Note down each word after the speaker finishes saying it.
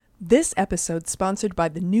This episode sponsored by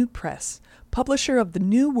The New Press, publisher of The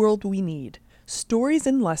New World We Need, stories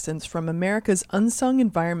and lessons from America's unsung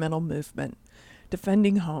environmental movement,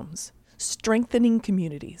 defending homes, strengthening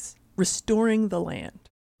communities, restoring the land.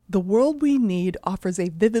 The World We Need offers a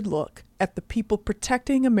vivid look at the people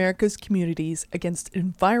protecting America's communities against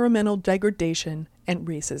environmental degradation and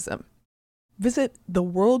racism. Visit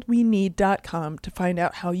theworldweneed.com to find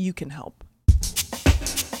out how you can help.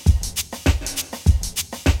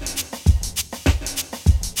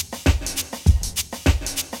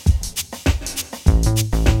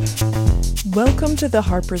 Welcome to the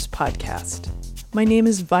Harper's Podcast. My name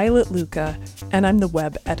is Violet Lucca, and I'm the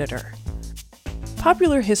web editor.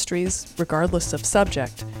 Popular histories, regardless of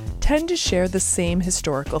subject, tend to share the same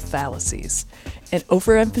historical fallacies, an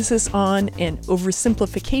overemphasis on and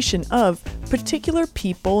oversimplification of particular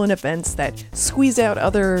people and events that squeeze out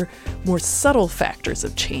other, more subtle factors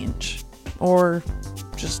of change, or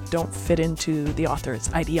just don't fit into the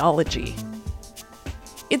author's ideology.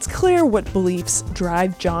 It's clear what beliefs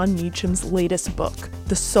drive Jon Meacham's latest book,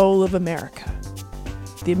 The Soul of America.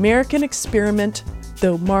 The American experiment,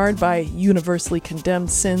 though marred by universally condemned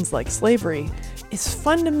sins like slavery, is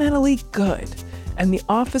fundamentally good, and the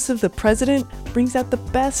office of the president brings out the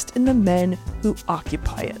best in the men who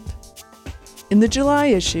occupy it. In the July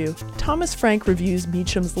issue, Thomas Frank reviews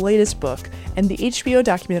Meacham's latest book and the HBO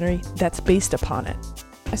documentary that's based upon it.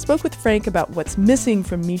 I spoke with Frank about what's missing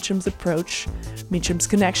from Meacham's approach, Meacham's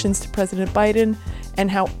connections to President Biden, and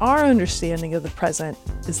how our understanding of the present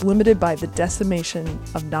is limited by the decimation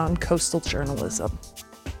of non-coastal journalism.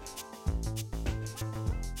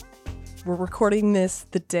 We're recording this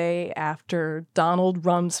the day after Donald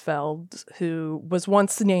Rumsfeld, who was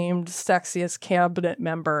once named sexiest cabinet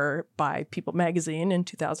member by People magazine in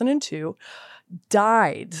 2002,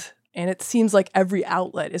 died. And it seems like every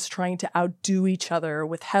outlet is trying to outdo each other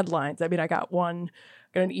with headlines. I mean, I got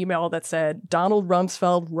an email that said, Donald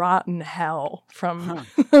Rumsfeld, rotten hell, from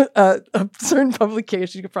a certain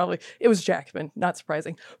publication. It was Jackman, not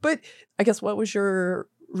surprising. At I guess, what was your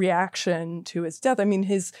reaction to his death? I mean,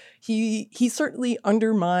 he certainly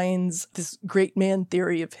undermines this great man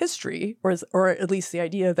theory of history, or at least the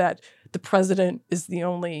idea that the president is the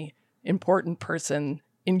only important person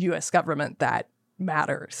in U.S. government that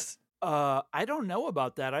matters. I don't know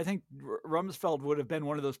about that. I think Rumsfeld would have been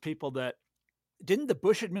one of those people that didn't the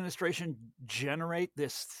Bush administration generate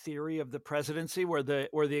this theory of the presidency where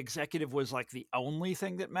the executive was like the only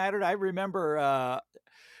thing that mattered? I remember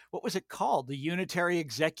what was it called? The unitary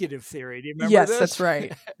executive theory. Do you remember this? Yes, that's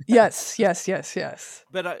right. Yes.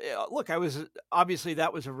 But look, obviously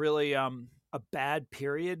that was a really a bad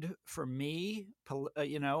period for me.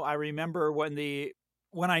 I remember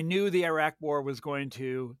when I knew the Iraq War was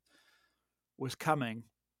coming,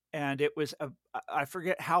 and it was I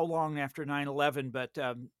forget how long after 9/11, but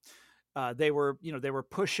they were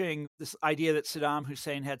pushing this idea that Saddam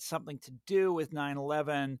Hussein had something to do with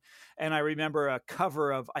 9/11. And I remember a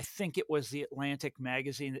cover of, I think it was the Atlantic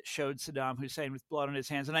magazine, that showed Saddam Hussein with blood on his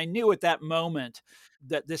hands. And I knew at that moment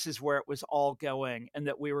that this is where it was all going, and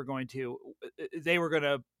that they were going to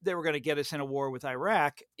get us in a war with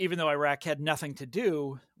Iraq, even though Iraq had nothing to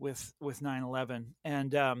do with 9/11.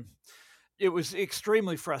 And it was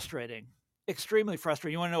extremely frustrating. Extremely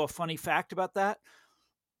frustrating. You want to know a funny fact about that?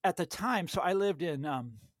 At the time, so I lived in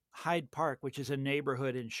Hyde Park, which is a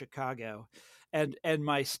neighborhood in Chicago, and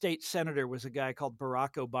my state senator was a guy called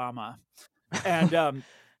Barack Obama, and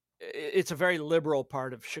it's a very liberal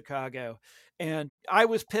part of Chicago. And I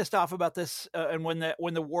was pissed off about this, and when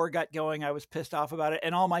the war got going, I was pissed off about it,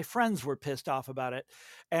 and all my friends were pissed off about it,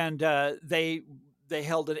 and they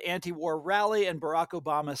held an anti-war rally, and Barack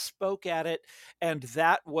Obama spoke at it, and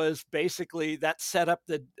that set up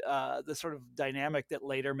the sort of dynamic that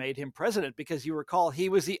later made him president. Because you recall, he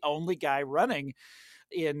was the only guy running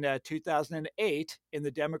in 2008 in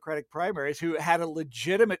the Democratic primaries who had a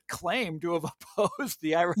legitimate claim to have opposed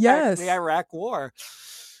the Iraq War.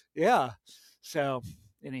 Yeah. So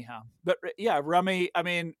anyhow, but yeah, Rummy. I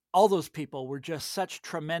mean, all those people were just such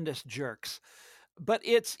tremendous jerks. But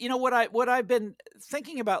it's, what I've been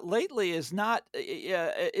thinking about lately is not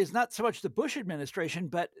so much the Bush administration,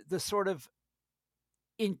 but the sort of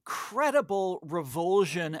incredible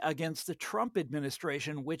revulsion against the Trump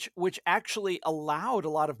administration, which right. allowed a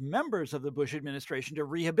lot of members of the Bush administration to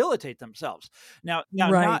rehabilitate themselves. Now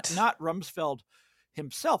right. not Rumsfeld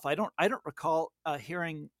himself. I don't recall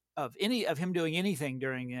hearing of him doing anything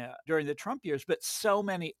during the Trump years, but so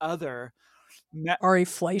many other. Ari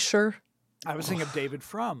Fleischer. I was thinking of David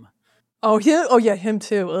Frum. Oh, him. Oh, yeah, him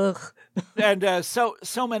too. Ugh. And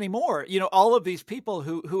so many more. All of these people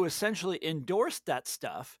who essentially endorsed that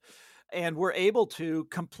stuff and were able to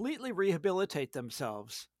completely rehabilitate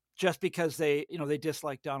themselves just because they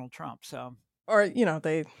dislike Donald Trump. So, Or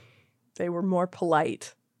they were more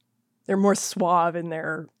polite. They're more suave in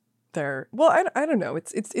their. Well, I don't know.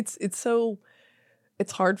 It's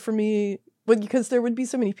hard for me, because there would be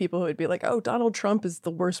so many people who would be like, "Oh, Donald Trump is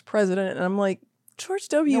the worst president," and I'm like, George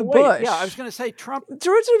W. no, Bush. wait, yeah, I was going to say Trump.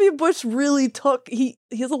 George W. Bush really he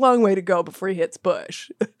has a long way to go before he hits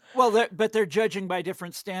Bush. Well, but they're judging by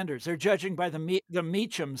different standards. They're judging by the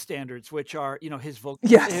Meacham standards, which are his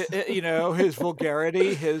Yes. his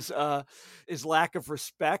vulgarity, his lack of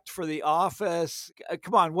respect for the office.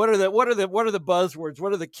 Come on, what are the buzzwords?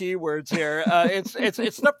 What are the keywords here?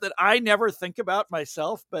 It's stuff that I never think about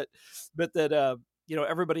myself, but that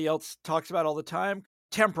everybody else talks about all the time.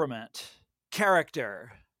 Temperament,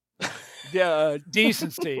 character.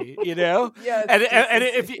 Decency, Yes, and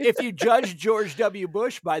decency. if you judge George W.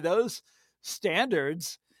 Bush by those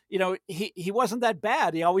standards, he wasn't that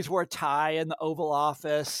bad. He always wore a tie in the Oval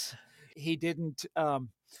Office. He didn't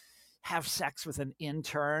have sex with an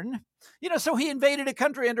intern. So he invaded a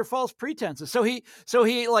country under false pretenses. So he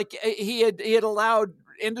had allowed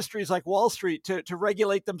industries like Wall Street to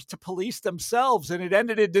regulate them, to police themselves, and it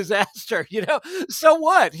ended in disaster. So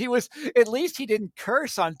what? At least he didn't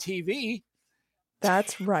curse on TV.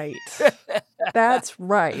 That's right. That's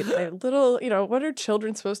right. A little, what are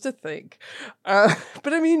children supposed to think? But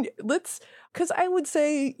I mean, because I would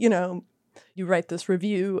say, you write this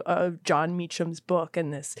review of John Meacham's book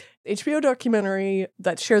and this HBO documentary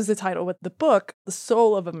that shares the title with the book, The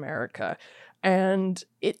Soul of America. And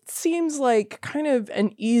it seems like kind of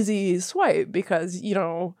an easy swipe because,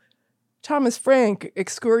 Thomas Frank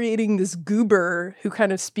excoriating this goober who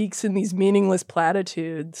kind of speaks in these meaningless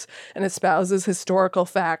platitudes and espouses historical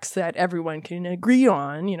facts that everyone can agree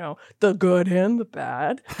on, the good and the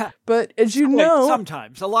bad. But as you know,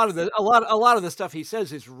 sometimes a lot of the stuff he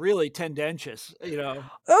says is really tendentious,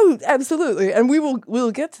 Oh, absolutely. And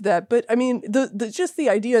we'll get to that. But I mean, the just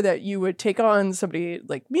the idea that you would take on somebody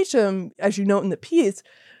like Meacham, as you note in the piece,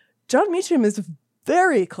 John Meacham is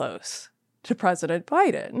very close to President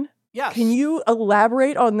Biden. Yes. Can you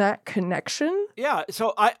elaborate on that connection? Yeah.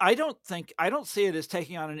 So I don't see it as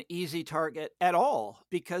taking on an easy target at all,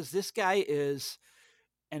 because this guy is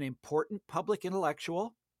an important public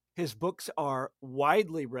intellectual. His books are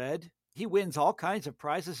widely read. He wins all kinds of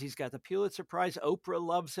prizes. He's got the Pulitzer Prize. Oprah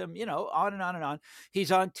loves him, on and on and on. He's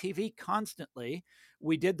on TV constantly.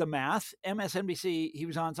 We did the math. MSNBC, he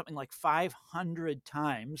was on something like 500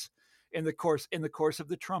 times in the course of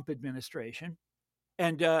the Trump administration.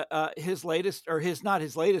 And his latest, or not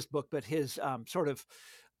his latest book, but his sort of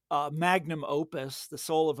magnum opus, The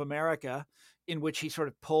Soul of America, in which he sort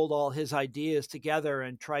of pulled all his ideas together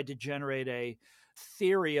and tried to generate a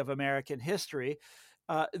theory of American history.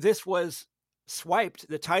 This was swiped.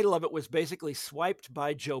 The title of it was basically swiped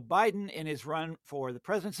by Joe Biden in his run for the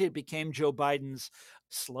presidency. It became Joe Biden's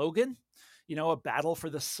slogan, a battle for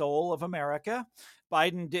the soul of America.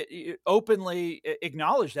 Biden did openly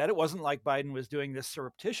acknowledge that. It wasn't like Biden was doing this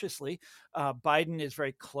surreptitiously. Biden is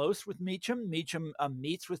very close with Meacham. Meacham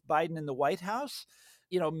meets with Biden in the White House.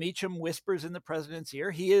 Meacham whispers in the president's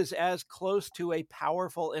ear. He is as close to a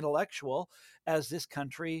powerful intellectual as this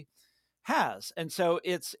country has. And so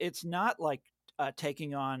it's not like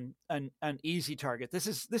taking on an easy target. This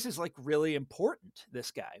is like really important.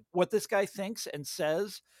 This guy, what this guy thinks and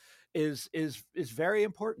says is very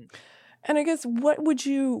important. And I guess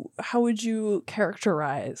how would you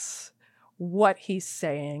characterize what he's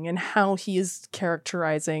saying and how he is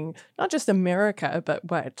characterizing not just America, but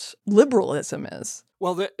what liberalism is?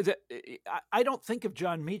 Well, I don't think of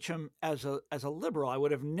John Meacham as a liberal. I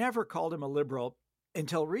would have never called him a liberal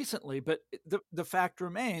until recently, but the fact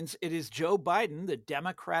remains, it is Joe Biden, the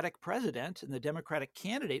Democratic president and the Democratic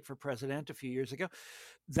candidate for president a few years ago.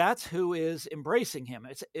 That's who is embracing him.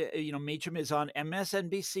 It's Meacham is on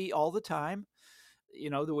MSNBC all the time,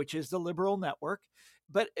 which is the liberal network.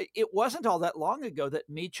 But it wasn't all that long ago that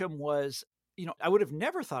Meacham was, I would have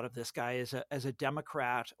never thought of this guy as a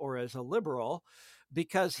Democrat or as a liberal,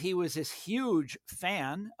 because he was this huge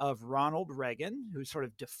fan of Ronald Reagan, who sort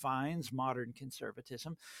of defines modern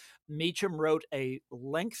conservatism. Meacham wrote a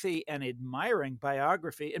lengthy and admiring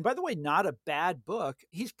biography. And by the way, not a bad book.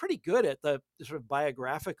 He's pretty good at the sort of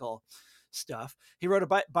biographical stuff. He wrote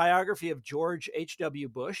a biography of George H.W.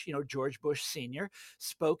 Bush, George Bush Sr.,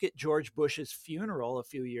 spoke at George Bush's funeral a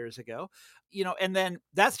few years ago, and then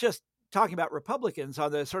that's just talking about Republicans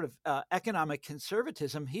on the sort of economic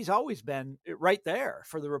conservatism, he's always been right there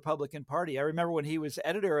for the Republican Party. I remember when he was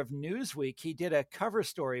editor of Newsweek, he did a cover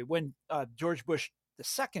story when George Bush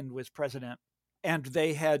II was president, and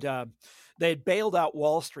they had bailed out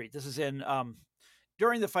Wall Street. This is in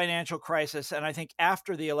during the financial crisis, and I think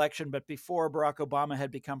after the election, but before Barack Obama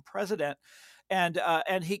had become president. And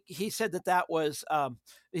he said that was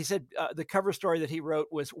the cover story that he wrote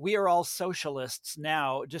was "We are all socialists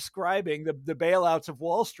now," describing the bailouts of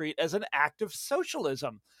Wall Street as an act of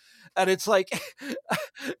socialism, and it's like,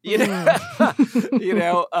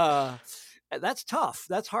 that's tough.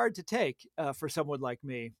 That's hard to take for someone like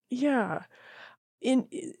me. Yeah, in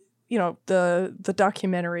the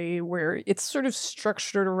documentary where it's sort of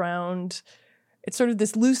structured around, it's sort of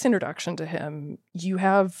this loose introduction to him. You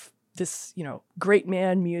have this, great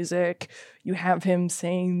man music. You have him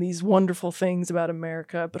saying these wonderful things about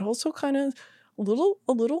America, but also kind of a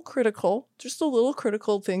little critical, just a little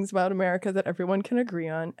critical things about America that everyone can agree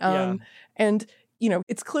on. And,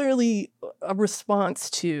 it's clearly a response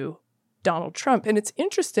to Donald Trump. And it's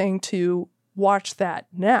interesting to watch that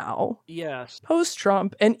now. Yes.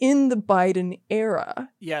 Post-Trump and in the Biden era.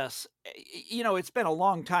 Yes. It's been a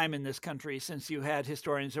long time in this country since you had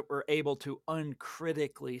historians that were able to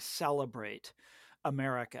uncritically celebrate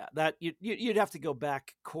America. That you'd have to go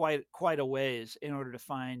back quite a ways in order to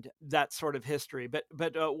find that sort of history. But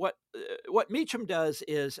what Meacham does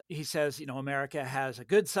is he says, America has a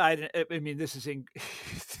good side. I mean, this is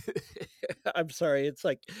I'm sorry. It's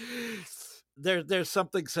like there's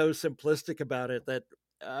something so simplistic about it that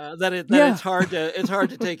it's hard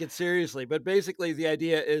to take it seriously. But basically, the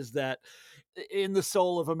idea is that in the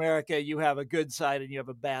soul of America, you have a good side and you have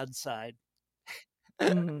a bad side.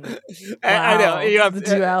 Wow. I know you have the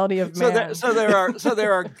duality of man. So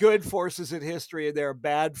there are good forces in history and there are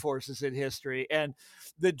bad forces in history, and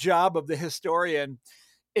the job of the historian,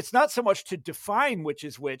 it's not so much to define which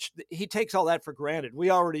is which. He takes all that for granted. We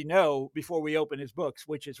already know before we open his books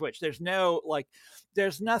which is which. There's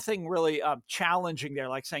nothing really challenging there,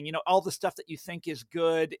 like saying, all the stuff that you think is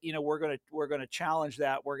good, we're gonna challenge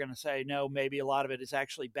that. We're gonna say no, maybe a lot of it is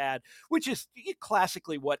actually bad, which is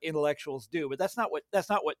classically what intellectuals do. But that's not what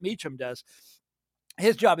Meacham does.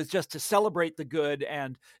 His job is just to celebrate the good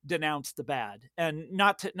and denounce the bad, and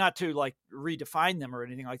not to like redefine them or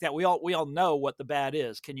anything like that. We all know what the bad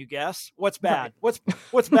is. Can you guess what's bad? Right.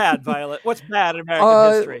 What's bad, Violet? What's bad in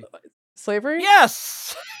American history? Slavery?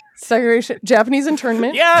 Yes. Segregation, Japanese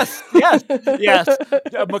internment? Yes.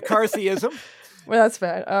 McCarthyism. Well, that's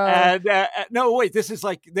bad. And no, wait. This is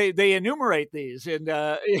like they enumerate these, and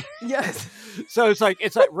yes. So it's like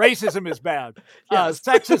racism is bad, yes.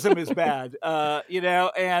 Sexism is bad,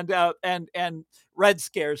 and Red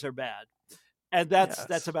Scares are bad, and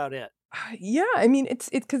that's about it. Yeah, I mean it's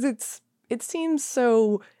because it seems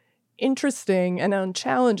so interesting and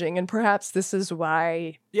unchallenging, and perhaps this is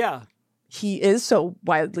why. Yeah. He is so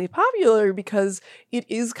widely popular, because it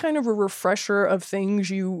is kind of a refresher of things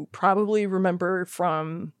you probably remember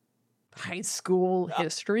from high school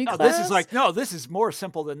history class. This is more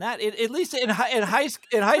simple than that. At least in high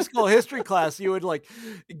school history class, you would like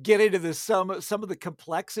get into some of the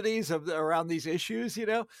complexities around these issues,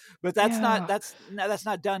 But that's not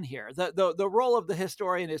done here. The role of the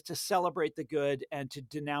historian is to celebrate the good and to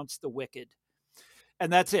denounce the wicked. And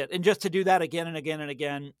that's it. And just to do that again and again and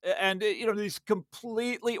again. And, these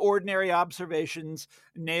completely ordinary observations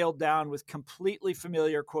nailed down with completely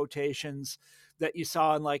familiar quotations that you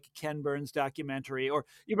saw in like Ken Burns' documentary. Or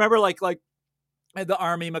you remember like the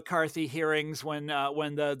Army McCarthy hearings when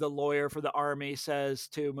the lawyer for the Army says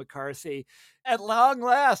to McCarthy, "At long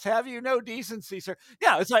last, have you no decency, sir?"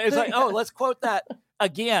 Yeah, it's like oh, let's quote that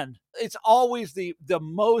again. It's always the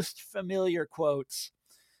most familiar quotes.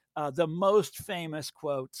 The most famous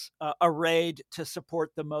quotes arrayed to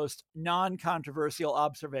support the most non-controversial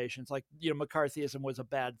observations, like McCarthyism was a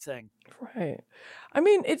bad thing. Right. I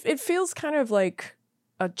mean, it feels kind of like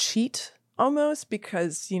a cheat almost,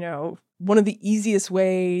 because one of the easiest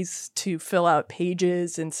ways to fill out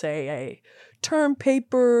pages and say a term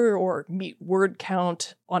paper or meet word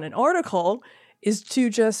count on an article is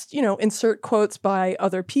to just insert quotes by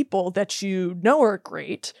other people that are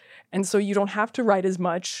great. And so you don't have to write as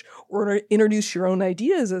much or introduce your own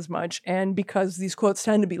ideas as much. And because these quotes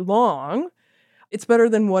tend to be long, it's better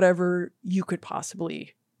than whatever you could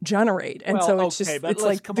possibly generate. And so it's just, but it's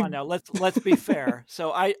like, come on now, let's be fair.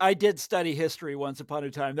 So I did study history once upon a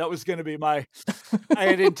time. That was going to be I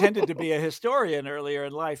had intended to be a historian earlier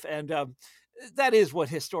in life. And that is what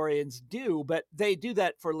historians do, but they do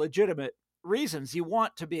that for legitimate reasons. You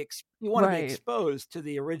want to be exposed to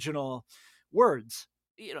the original words.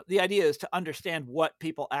 the idea is to understand what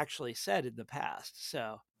people actually said in the past.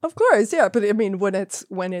 So of course, yeah. But I mean, when it's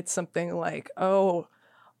something like, oh,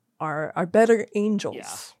 are better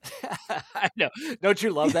angels. Yeah. I know. Don't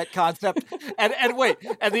you love that concept? And wait,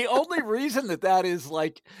 and the only reason that is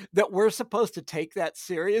like that we're supposed to take that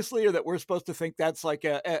seriously, or that we're supposed to think that's like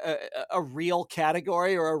a real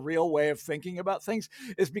category or a real way of thinking about things,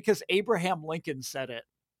 is because Abraham Lincoln said it.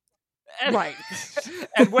 And, right.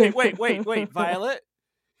 And wait, Violet.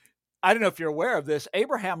 I don't know if you're aware of this.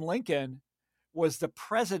 Abraham Lincoln was the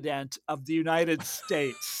president of the United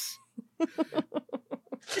States.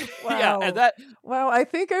 Wow. Yeah, and that. Wow, I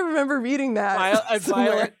think I remember reading that.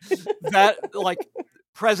 Violet, that like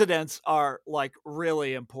presidents are like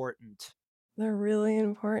really important. They're really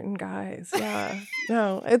important, guys. Yeah.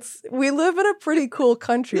 No, we live in a pretty cool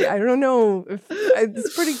country. I don't know if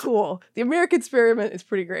it's pretty cool. The American experiment is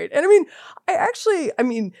pretty great. And I mean,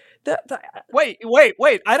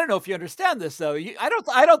 Wait. I don't know if you understand this though.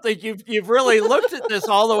 I don't think you've really looked at this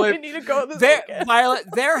all the way. We need to go this there, Violet,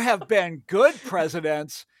 there have been good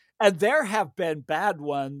presidents and there have been bad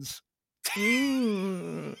ones.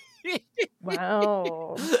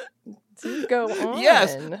 Wow. Do go on.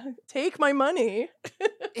 Yes. Take my money.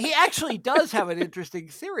 He actually does have an interesting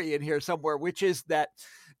theory in here somewhere, which is that,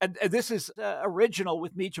 and this is original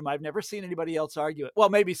with Meacham. I've never seen anybody else argue it. Well,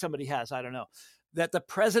 maybe somebody has. I don't know. That the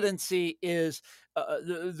presidency is,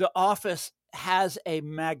 the office has a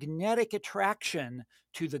magnetic attraction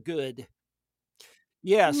to the good.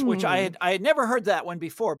 Yes, which I had never heard that one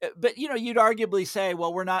before. But you'd arguably say,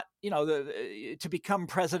 well, we're not, to become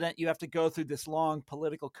president, you have to go through this long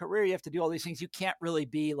political career. You have to do all these things. You can't really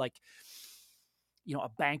be like, a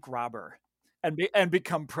bank robber and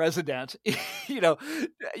become president.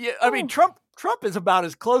 I mean, Trump is about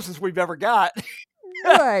as close as we've ever got.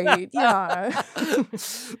 Right. Yeah.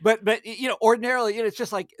 but ordinarily, it's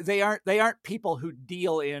just like they aren't people who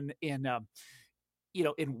deal in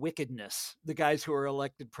wickedness. The guys who are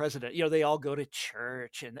elected president, they all go to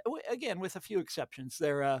church, and again, with a few exceptions,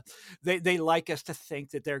 they like us to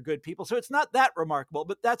think that they're good people. So it's not that remarkable,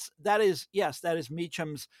 but that is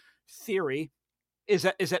Meacham's theory. Is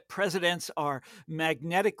that presidents are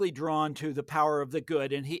magnetically drawn to the power of the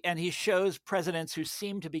good, and he shows presidents who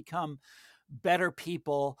seem to become better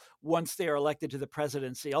people once they are elected to the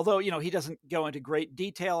presidency. Although, he doesn't go into great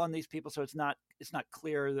detail on these people, so it's not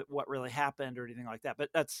clear that what really happened or anything like that. But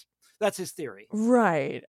that's his theory.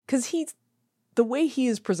 Right. Because the way he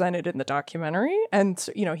is presented in the documentary, and,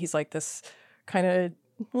 he's like this kind of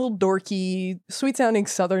little dorky, sweet-sounding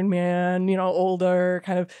Southern man, older,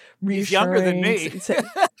 kind of reassuring. He's younger than me.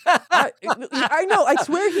 I know. I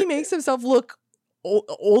swear he makes himself look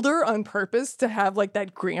older on purpose to have like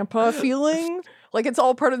that grandpa feeling. Like it's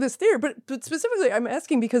all part of this theory. But specifically, I'm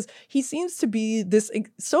asking because he seems to be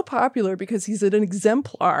so popular because he's an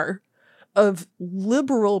exemplar of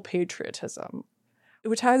liberal patriotism,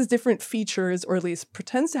 which has different features, or at least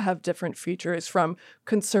pretends to have different features from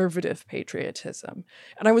conservative patriotism.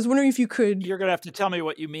 And I was wondering if you could... You're going to have to tell me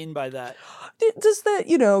what you mean by that. Does that,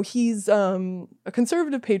 he's a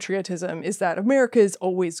conservative patriotism is that America is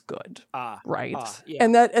always good, right? Yeah.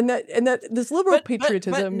 And that this liberal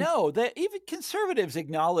patriotism... But no, that even conservatives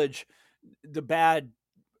acknowledge the bad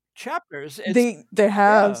chapters. They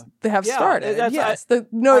have started. Yes.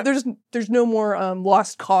 There's no more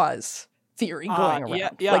lost cause theory going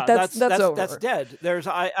around. Yeah, like that's over. That's dead.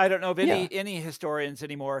 I don't know of any historians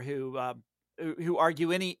anymore who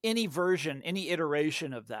argue any version, any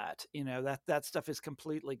iteration of that. That stuff is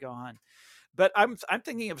completely gone. But I'm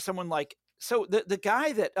thinking of someone like, so the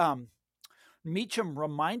guy that Meacham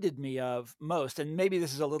reminded me of most, and maybe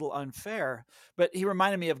this is a little unfair, but he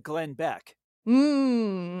reminded me of Glenn Beck.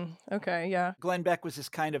 Okay, yeah. Glenn Beck was this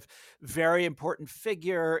kind of very important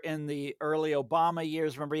figure in the early Obama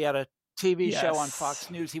years. Remember, he had a TV show on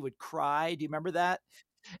Fox News. He would cry. Do you remember that?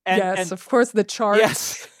 And of course, the chart.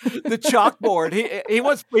 Yes, the chalkboard. He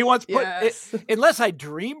once put it, unless I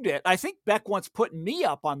dreamed it. I think Beck once put me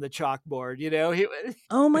up on the chalkboard.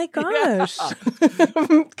 Oh my gosh!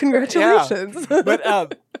 Congratulations. Yeah.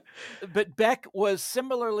 But Beck was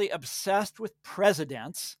similarly obsessed with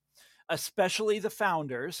presidents, especially the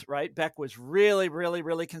founders, right? Beck was really, really,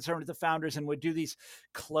 really concerned with the founders and would do these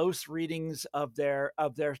close readings of their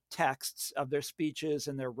texts, of their speeches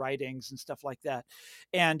and their writings and stuff like that.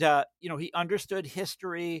 And, he understood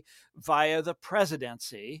history via the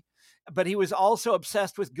presidency, but he was also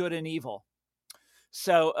obsessed with good and evil.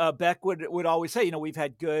 So Beck would always say, we've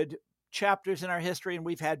had good chapters in our history and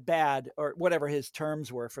we've had bad, or whatever his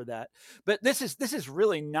terms were for that. But this is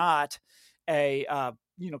really not a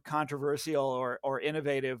controversial or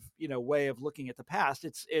innovative, way of looking at the past.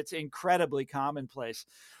 It's incredibly commonplace.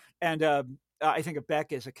 And I think of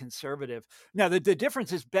Beck as a conservative. Now, the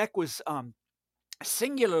difference is Beck was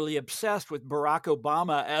singularly obsessed with Barack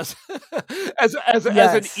Obama as as an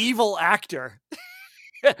Yes. evil actor.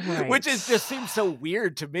 Which is just Right. seems so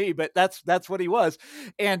weird to me, but that's what he was.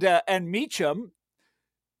 And Meacham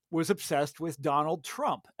was obsessed with Donald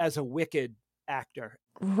Trump as a wicked actor.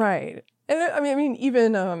 Right. And I mean,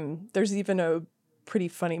 even there's even a pretty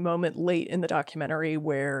funny moment late in the documentary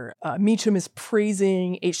where Meacham is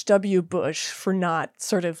praising H.W. Bush for not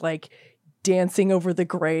sort of like dancing over the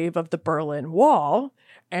grave of the Berlin Wall,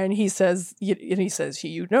 and he says,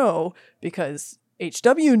 because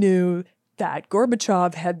H.W. knew that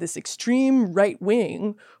Gorbachev had this extreme right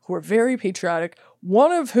wing who were very patriotic,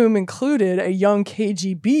 one of whom included a young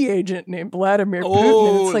KGB agent named Vladimir Putin.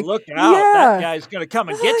 And it's like, look out. That guy's going to come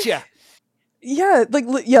and get you. Yeah,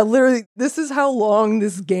 literally, this is how long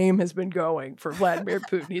this game has been going for Vladimir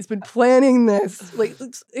Putin. He's been planning this,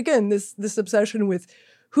 again, this obsession with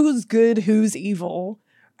who's good, who's evil,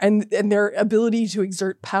 and their ability to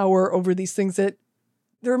exert power over these things. That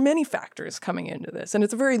there are many factors coming into this, and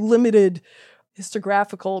it's a very limited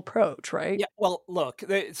historiographical approach, right? Yeah. Well, look.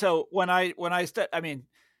 So when I I mean,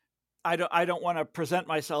 I don't want to present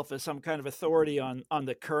myself as some kind of authority on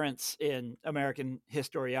the currents in American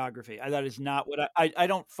historiography. That is not what I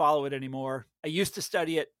don't follow it anymore. I used to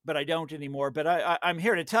study it, but I don't anymore. But I'm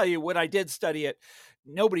here to tell you, when I did study it,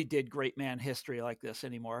 nobody did great man history like this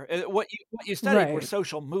anymore. What you studied were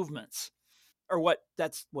social movements, or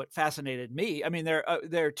that's what fascinated me. I mean, there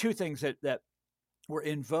are two things that were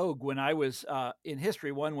in vogue when I was in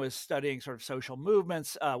history. One was studying sort of social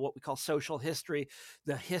movements, what we call social history,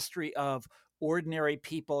 the history of ordinary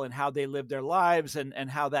people and how they lived their lives and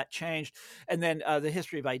how that changed. And then the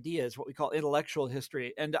history of ideas, what we call intellectual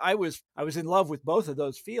history. And I was in love with both of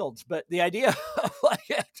those fields. But the idea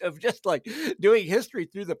of just like doing history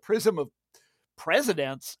through the prism of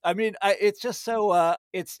presidents, I mean, it's just so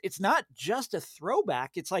it's not just a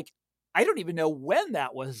throwback. It's like, I don't even know when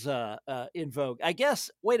that was in vogue. I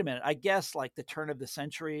guess, wait a minute, I guess like the turn of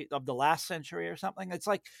the last century or something. It's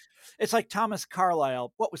like Thomas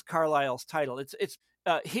Carlyle. What was Carlyle's title? It's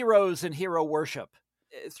Heroes and Hero Worship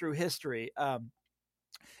through history.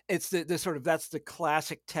 It's the sort of, that's the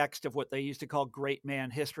classic text of what they used to call great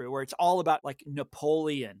man history, where it's all about like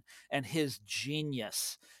Napoleon and his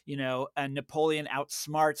genius, and Napoleon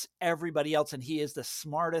outsmarts everybody else, and he is the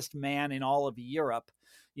smartest man in all of Europe,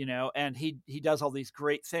 and he does all these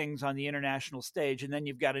great things on the international stage. And then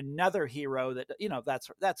you've got another hero that,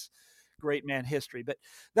 that's great man history. But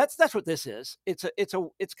that's what this is.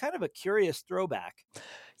 It's kind of a curious throwback.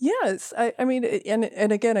 Yes, I mean,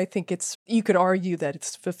 and again, I think you could argue that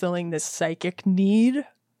it's fulfilling this psychic need,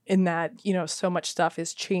 in that, so much stuff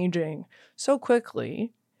is changing so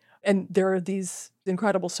quickly, and there are these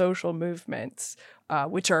incredible social movements,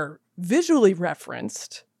 which are visually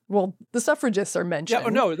referenced. Well, the suffragists are mentioned. Yeah,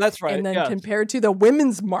 no, that's right. And then compared to the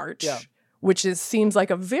Women's March, which seems like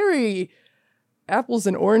a very apples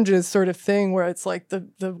and oranges sort of thing, where it's like the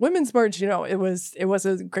Women's March, it was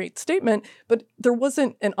a great statement, but there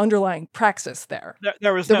wasn't an underlying praxis there.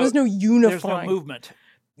 There was no unifying. There's no movement.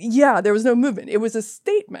 Yeah, there was no movement. It was a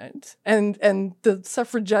statement, and the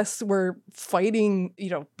suffragettes were fighting,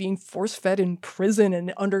 being force-fed in prison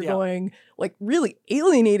and undergoing like really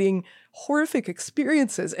alienating, horrific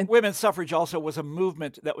experiences. And women's suffrage also was a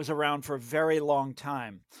movement that was around for a very long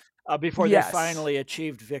time before they finally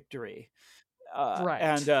achieved victory. Right.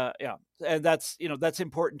 And that's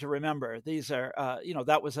important to remember. These are,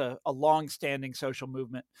 that was a long-standing social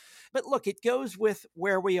movement. But look, it goes with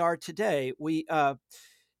where we are today.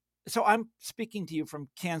 So I'm speaking to you from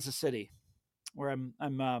Kansas City, where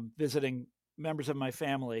I'm visiting members of my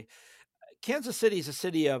family. Kansas City is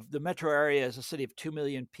the metro area is a city of 2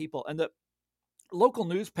 million people, and the local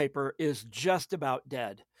newspaper is just about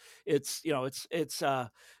dead. It's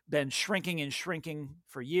been shrinking and shrinking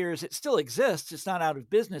for years. It still exists. It's not out of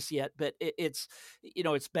business yet, but it's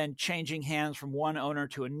been changing hands from one owner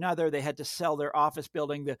to another. They had to sell their office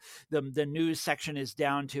building. The news section is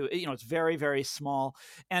down to, it's very, very small.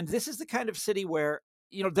 And this is the kind of city where,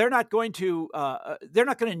 they're not going to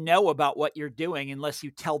know about what you're doing unless you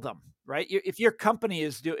tell them, right? If your company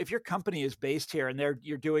is based here and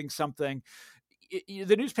you're doing something,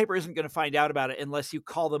 the newspaper isn't going to find out about it unless you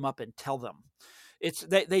call them up and tell them.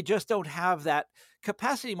 They just don't have that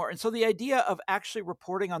capacity anymore. And so the idea of actually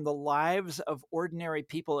reporting on the lives of ordinary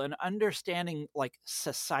people and understanding like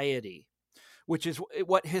society, which is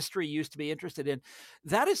what history used to be interested in.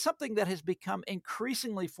 That is something that has become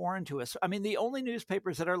increasingly foreign to us. I mean, the only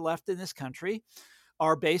newspapers that are left in this country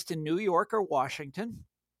are based in New York or Washington.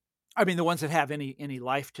 I mean, the ones that have any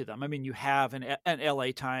life to them. I mean, you have an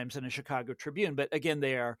LA Times and a Chicago Tribune, but again,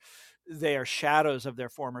 they are shadows of their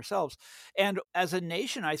former selves. And as a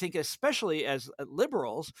nation, I think, especially as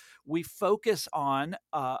liberals, we focus on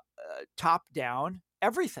top down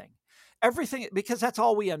everything, because that's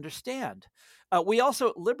all we understand. We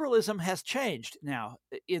also, liberalism has changed now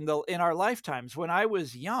in our lifetimes. When I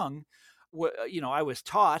was young, I was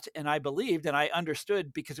taught and I believed and I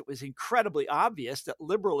understood, because it was incredibly obvious, that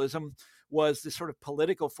liberalism was the sort of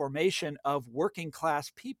political formation of working class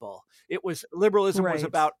people. Liberalism was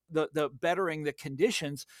about the bettering the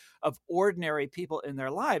conditions of ordinary people in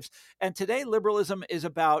their lives. And today, liberalism is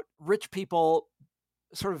about rich people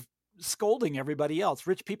sort of scolding everybody else,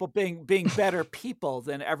 rich people being better people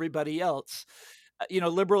than everybody else.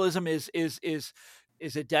 Liberalism is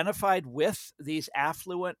identified with these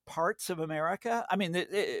affluent parts of America. I mean,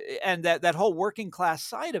 and that whole working class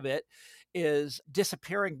side of it is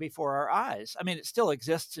disappearing before our eyes. I mean, it still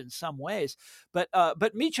exists in some ways, but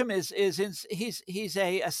Meacham he's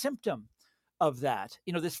a symptom of that.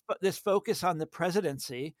 This focus on the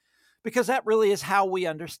presidency, because that really is how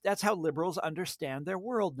that's how liberals understand their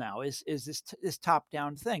world now, is this top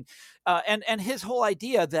down thing, and his whole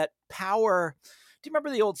idea that power. Do you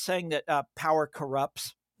remember the old saying that power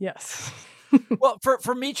corrupts? Yes. Well,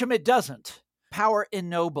 for Meacham, it doesn't. Power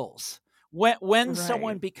ennobles. When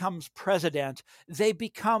someone becomes president, they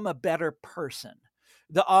become a better person.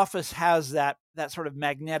 The office has that sort of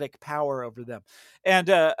magnetic power over them, and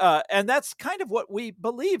that's kind of what we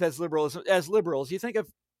believe as liberals. You think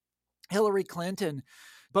of Hillary Clinton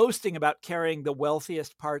boasting about carrying the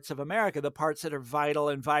wealthiest parts of America, the parts that are vital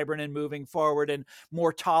and vibrant and moving forward and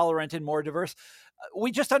more tolerant and more diverse.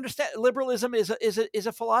 We just understand liberalism is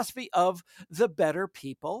a philosophy of the better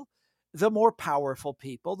people, the more powerful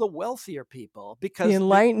people, the wealthier people, because the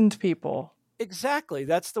enlightened people. Exactly,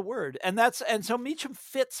 that's the word, and so Meacham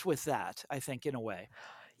fits with that, I think, in a way.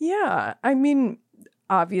 Yeah, I mean,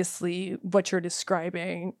 obviously, what you're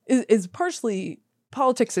describing is partially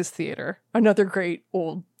politics is theater. Another great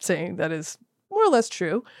old saying that is more or less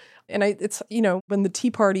true, and it's when the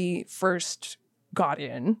Tea Party first got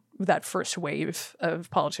in, that first wave of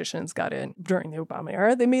politicians got in during the Obama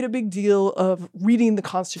era, they made a big deal of reading the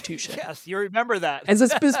Constitution. Yes, you remember that. As a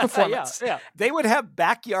spiz performance. Yeah. They would have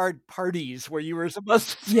backyard parties where you were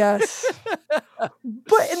supposed to... Yes.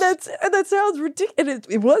 That sounds ridiculous.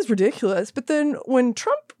 It was ridiculous. But then when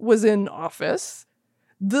Trump was in office,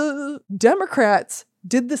 the Democrats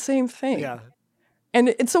did the same thing. Yeah.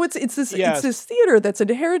 And so it's this theater that's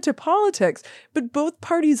inherent to politics, but both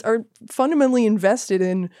parties are fundamentally invested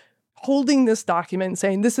in holding this document and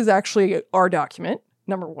saying this is actually our document,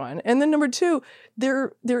 number one. And then number two,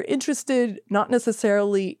 they're interested not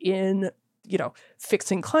necessarily in,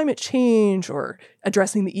 fixing climate change or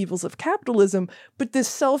addressing the evils of capitalism, but this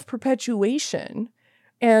self-perpetuation.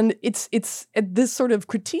 And it's this sort of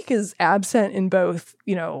critique is absent in both,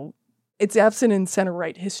 it's absent in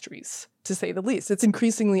center-right histories, to say the least. It's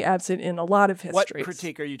increasingly absent in a lot of histories. What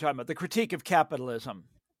critique are you talking about? The critique of capitalism.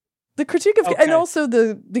 The critique of, and also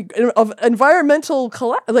of environmental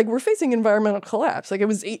collapse. Like, we're facing environmental collapse. Like, it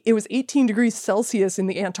was 18 degrees Celsius in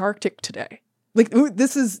the Antarctic today. Like,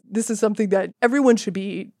 this is something that everyone should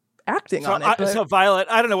be acting on it. So Violet,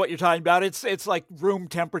 I don't know what you're talking about. It's like room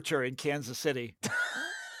temperature in Kansas City.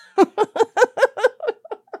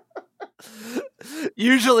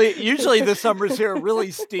 Usually the summers here are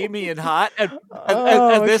really steamy and hot, and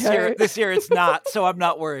this year it's not. So I'm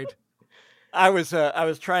not worried. I was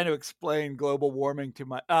trying to explain global warming to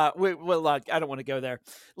my. I don't want to go there.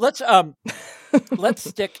 Let's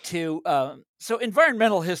stick to. So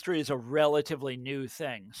environmental history is a relatively new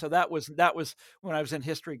thing. So that was when I was in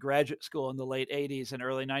history graduate school in the late 80s and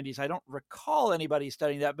early 90s. I don't recall anybody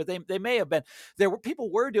studying that, but they may have been.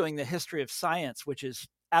 People were doing the history of science, which is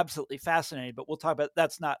absolutely fascinating. But we'll talk about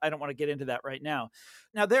I don't want to get into that right now.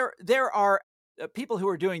 Now there are people who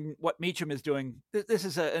are doing what Meacham is doing. This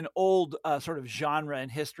is an old sort of genre in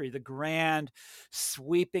history, the grand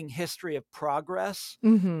sweeping history of progress.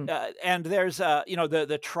 Mm-hmm. And there's,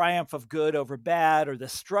 the triumph of good over bad, or the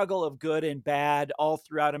struggle of good and bad all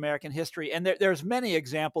throughout American history. And there's many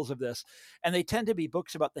examples of this. And they tend to be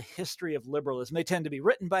books about the history of liberalism. They tend to be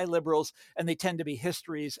written by liberals, and they tend to be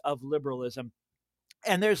histories of liberalism.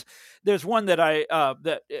 And there's one that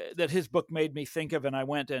that his book made me think of, and I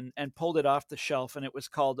went and pulled it off the shelf, and it's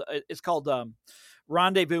called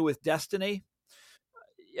Rendezvous with Destiny.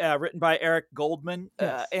 written by Eric Goldman.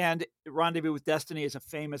 Yes. And Rendezvous with Destiny is a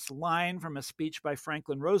famous line from a speech by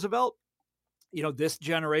Franklin Roosevelt. This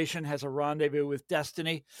generation has a rendezvous with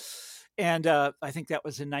destiny. And I think that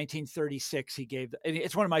was in 1936 he gave, and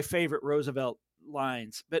it's one of my favorite Roosevelt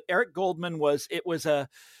lines. But Eric Goldman was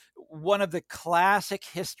one of the classic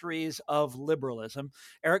histories of liberalism.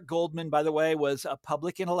 Eric Goldman, by the way, was a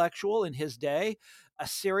public intellectual in his day, a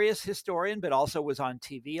serious historian, but also was on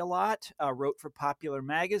TV a lot, wrote for popular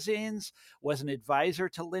magazines, was an advisor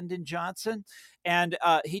to Lyndon Johnson. And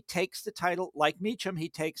he takes the title, like Meacham, he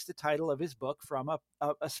takes the title of his book from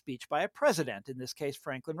a speech by a president, in this case,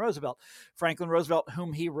 Franklin Roosevelt. Franklin Roosevelt,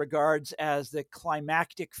 whom he regards as the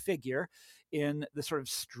climactic figure in the sort of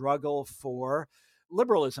struggle for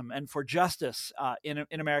liberalism and for justice in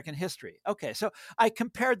American history. Okay, so I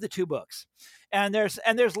compared the two books, and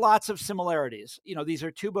there's lots of similarities. These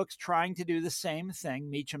are two books trying to do the same thing: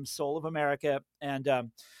 Meacham's Soul of America and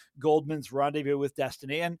Goldman's Rendezvous with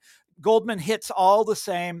Destiny. And Goldman hits all the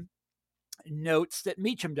same notes that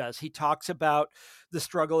Meacham does. He talks about the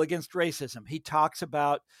struggle against racism. He talks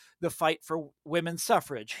about the fight for women's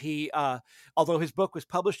suffrage. Although his book was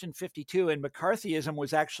published in 52 and McCarthyism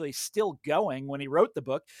was actually still going when he wrote the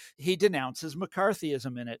book, he denounces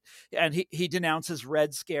McCarthyism in it. And he denounces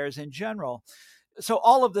Red Scares in general. So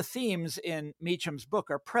all of the themes in Meacham's book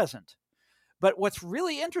are present. But what's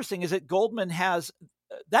really interesting is that Goldman has,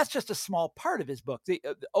 that's just a small part of his book. The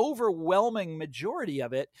overwhelming majority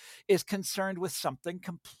of it is concerned with something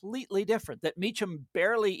completely different that Meacham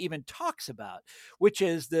barely even talks about, which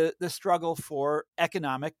is the struggle for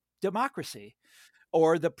economic democracy,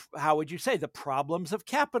 or how would you say, the problems of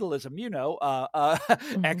capitalism,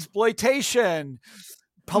 exploitation,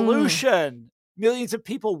 pollution, millions of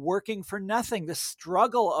people working for nothing, the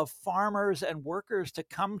struggle of farmers and workers to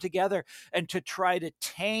come together and to try to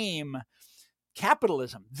tame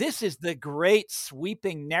capitalism. This is the great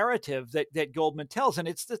sweeping narrative that Goldman tells. And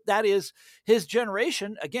that is his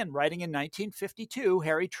generation, again, writing in 1952,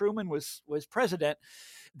 Harry Truman was president.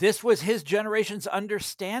 This was his generation's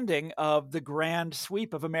understanding of the grand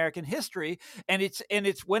sweep of American history. And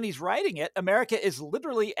it's when he's writing it, America is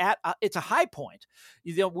literally it's a high point.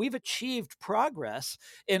 We've achieved progress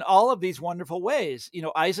in all of these wonderful ways.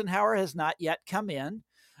 Eisenhower has not yet come in.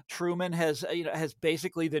 Truman has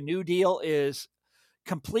basically, the New Deal is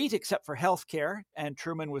complete except for healthcare, and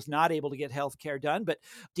Truman was not able to get healthcare done, but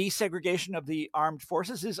desegregation of the armed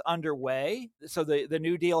forces is underway. So the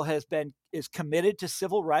New Deal is committed to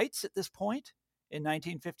civil rights at this point in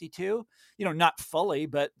 1952. Not fully,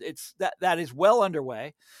 but that is well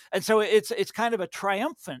underway. And so it's kind of a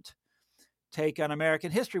triumphant take on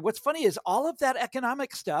American history. What's funny is all of that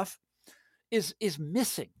economic stuff is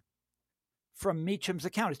missing from Meacham's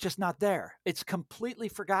account. It's just not there. It's completely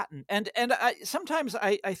forgotten. And sometimes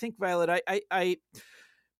I think, Violet, I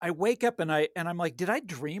wake up and I'm like, did I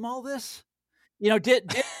dream all this?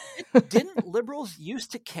 Didn't liberals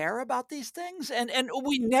used to care about these things? And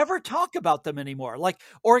we never talk about them anymore, like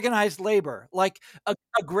organized labor, like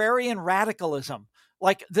agrarian radicalism,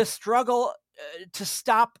 like the struggle to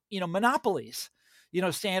stop, monopolies.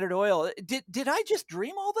 Standard Oil. Did I just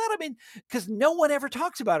dream all that? I mean, because no one ever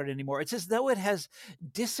talks about it anymore. It's as though it has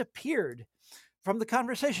disappeared from the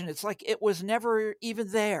conversation. It's like it was never even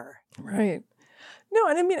there. Right. No,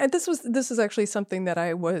 and I mean, this is actually something that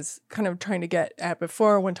I was kind of trying to get at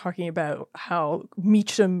before when talking about how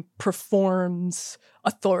Meacham performs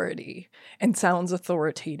authority and sounds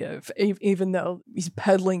authoritative, even though he's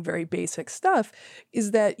peddling very basic stuff,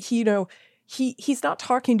 is that he's not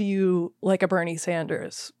talking to you like a Bernie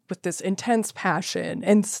Sanders with this intense passion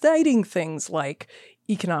and citing things like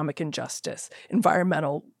economic injustice,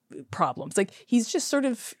 environmental problems. Like, he's just sort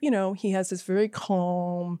of, he has this very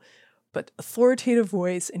calm but authoritative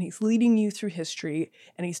voice, and he's leading you through history,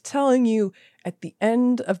 and he's telling you at the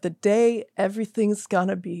end of the day, everything's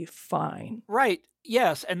gonna be fine. Right.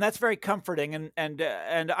 Yes, and that's very comforting, and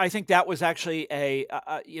I think that was actually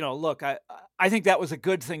look, I think that was a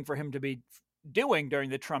good thing for him to be doing during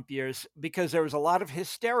the Trump years, because there was a lot of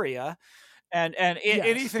hysteria, and yes.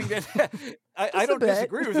 Anything that I don't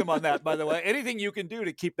disagree with him on that, by the way. Anything you can do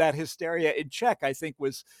to keep that hysteria in check, I think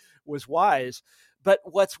was wise. But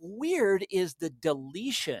what's weird is the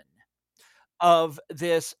deletion of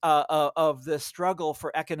this of the struggle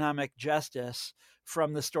for economic justice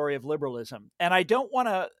from the story of liberalism. And I don't want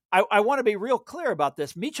to, I want to be real clear about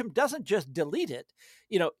this. Meacham doesn't just delete it.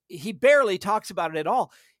 He barely talks about it at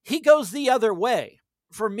all. He goes the other way.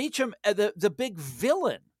 For Meacham, the big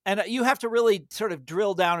villain, and you have to really sort of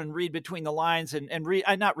drill down and read between the lines and read,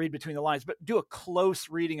 not read between the lines, but do a close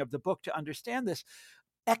reading of the book to understand this.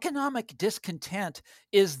 economic discontent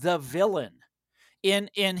is the villain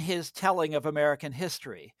in his telling of American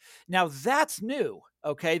history. Now that's new.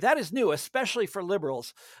 Okay, that is new, especially for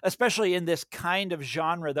liberals, especially in this kind of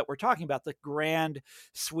genre that we're talking about, the grand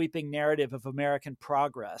sweeping narrative of American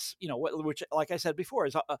progress, which, like I said before,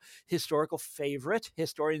 is a historical favorite.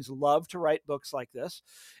 Historians love to write books like this.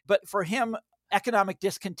 But for him, economic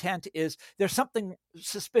discontent is there's something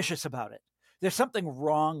suspicious about it. There's something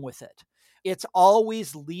wrong with it. It's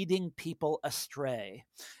always leading people astray.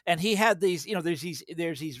 And he had these, there's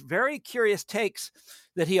these very curious takes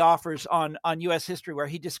that he offers on U.S. history, where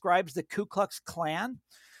he describes the Ku Klux Klan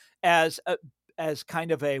as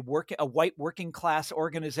kind of a white working class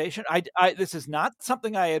organization. This is not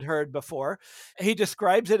something I had heard before. He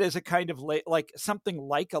describes it as a kind of like something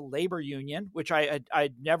like a labor union, which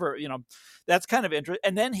I'd never, that's kind of interesting.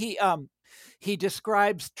 And then he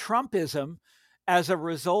describes Trumpism as a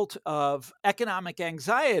result of economic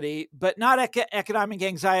anxiety, but not economic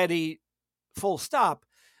anxiety full stop,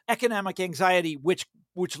 economic anxiety which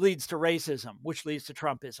leads to racism, which leads to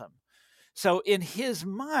Trumpism. So in his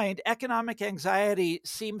mind, economic anxiety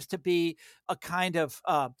seems to be a kind of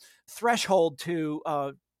threshold to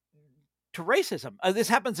racism. This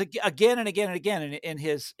happens again and again and again in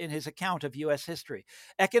his account of U.S. history.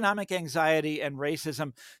 Economic anxiety and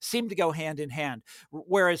racism seem to go hand in hand.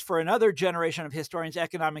 Whereas for another generation of historians,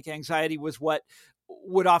 economic anxiety was what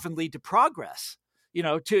would often lead to progress.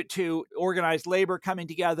 To organized labor coming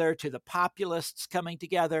together, to the populists coming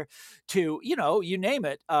together, to, you name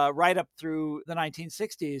it, right up through the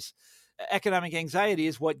 1960s. Economic anxiety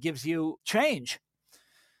is what gives you change.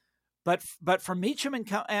 But for Meacham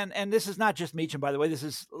and this is not just Meacham, by the way, this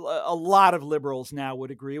is a lot of liberals now would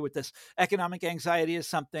agree with this. Economic anxiety is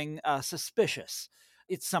something suspicious.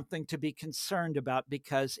 It's something to be concerned about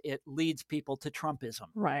because it leads people to Trumpism.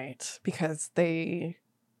 Right. Because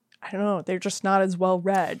I don't know, they're just not as well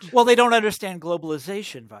read. Well, they don't understand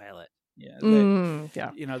globalization, Violet. Yeah.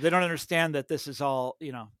 They don't understand that this is all,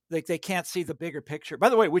 they can't see the bigger picture. By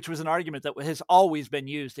the way, which was an argument that has always been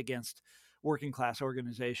used against working class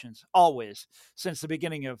organizations, always, since the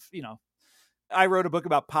beginning of, I wrote a book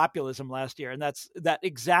about populism last year, and that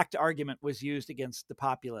exact argument was used against the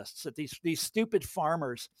populists, that these stupid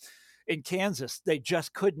farmers in Kansas, they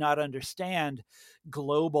just could not understand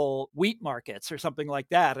global wheat markets or something like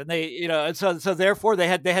that. And they, so therefore they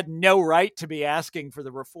had no right to be asking for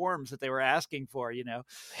the reforms that they were asking for,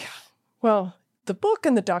 Well, the book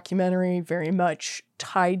and the documentary very much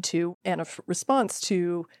tied to and a response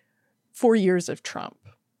to 4 years of Trump,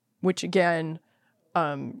 which again,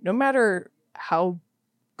 no matter how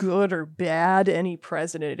good or bad any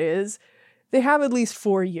president is, they have at least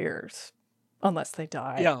 4 years, unless they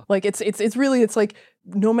die. Yeah. Like it's really like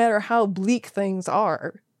no matter how bleak things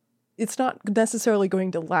are, it's not necessarily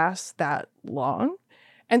going to last that long.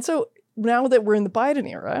 And so now that we're in the Biden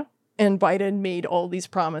era, and Biden made all these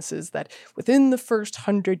promises that within the first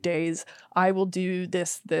 100 days, I will do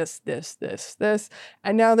this, this, this, this, this.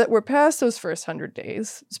 And now that we're past those first 100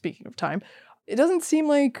 days, speaking of time, it doesn't seem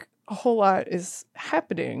like a whole lot is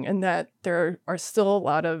happening, and that there are still a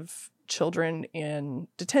lot of children in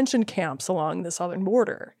detention camps along the southern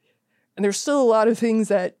border. And there's still a lot of things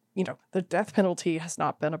that, the death penalty has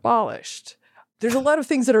not been abolished. There's a lot of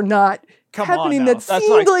things that are not happening that seem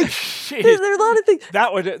like there are a lot of things.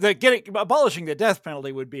 Abolishing the death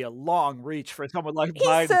penalty would be a long reach for someone like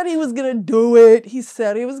Biden. He said he was going to do it. Biden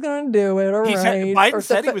said he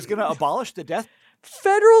was going to abolish the death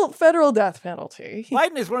federal death penalty.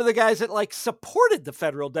 Biden is one of the guys that supported the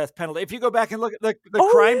federal death penalty. If you go back and look at the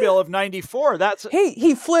crime bill of 94,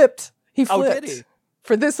 he flipped. Oh, did he?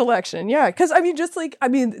 For this election, yeah. Because,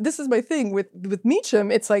 this is my thing with Meacham.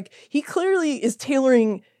 It's like he clearly is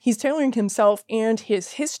tailoring himself and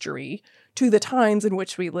his history to the times in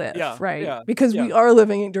which we live, right? Yeah, because we are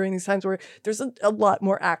living during these times where there's a lot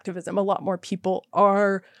more activism, a lot more people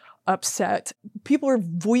are upset. People are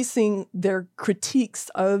voicing their critiques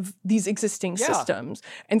of these existing systems.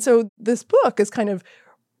 And so this book is kind of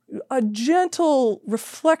a gentle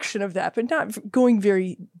reflection of that, but not going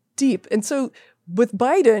very deep. And so with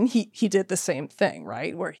Biden, he did the same thing,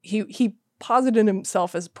 right? Where he posited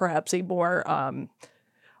himself as perhaps a more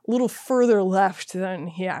little further left than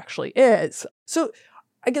he actually is. So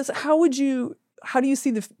I guess how do you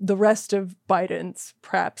see the rest of Biden's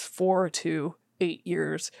perhaps 4 to 8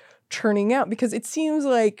 years turning out? Because it seems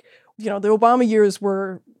like, the Obama years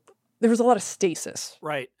there was a lot of stasis.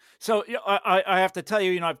 Right. So I have to tell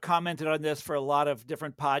you, I've commented on this for a lot of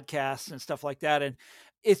different podcasts and stuff like that. And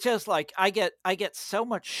it's just like I get so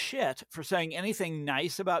much shit for saying anything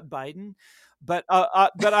nice about Biden, But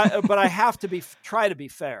I have to try to be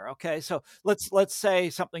fair. Okay, so let's say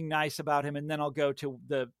something nice about him, and then I'll go to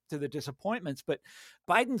the disappointments. But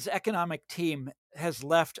Biden's economic team has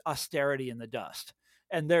left austerity in the dust.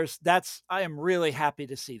 And I am really happy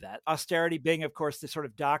to see that. Austerity being, of course, the sort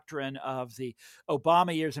of doctrine of the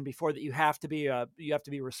Obama years and before, that you have to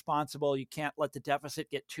be responsible. You can't let the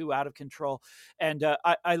deficit get too out of control. And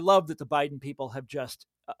I love that the Biden people have just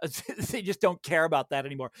they just don't care about that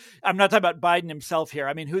anymore. I'm not talking about Biden himself here.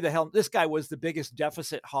 I mean, who the hell? This guy was the biggest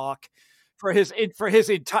deficit hawk for his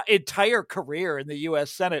entire career in the U.S.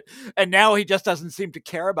 Senate, and now he just doesn't seem to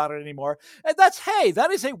care about it anymore. And that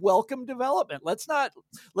is a welcome development. Let's not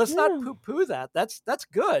poo-poo that. That's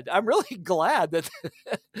good. I'm really glad that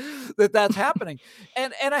that's happening.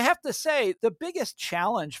 And I have to say, the biggest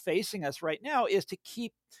challenge facing us right now is to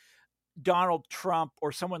keep Donald Trump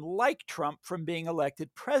or someone like Trump from being elected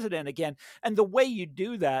president again. And the way you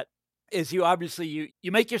do that is you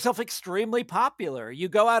make yourself extremely popular. You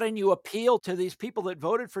go out and you appeal to these people that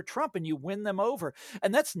voted for Trump and you win them over.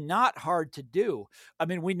 And that's not hard to do. I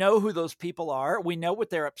mean, we know who those people are. We know what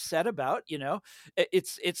they're upset about.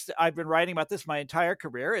 It's I've been writing about this my entire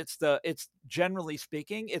career. It's generally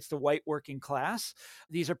speaking, it's the white working class.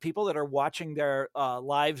 These are people that are watching their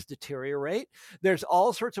lives deteriorate. There's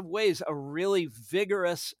all sorts of ways a really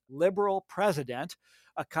vigorous liberal president,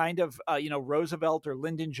 a kind of Roosevelt or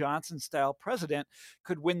Lyndon Johnson style president,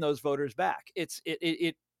 could win those voters back.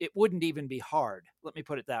 It wouldn't even be hard. Let me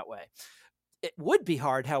put it that way. It would be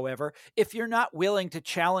hard, however, if you're not willing to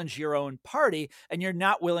challenge your own party and you're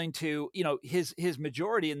not willing to, his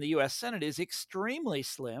majority in the U.S. Senate is extremely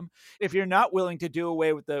slim. If you're not willing to do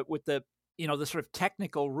away with the the sort of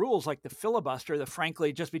technical rules like the filibuster, the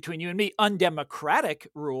frankly, just between you and me, undemocratic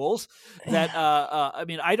rules that,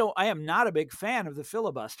 I am not a big fan of the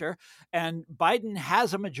filibuster, and Biden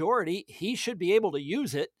has a majority. He should be able to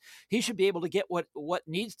use it. He should be able to get what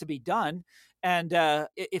needs to be done. And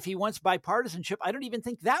if he wants bipartisanship, I don't even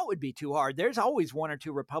think that would be too hard. There's always one or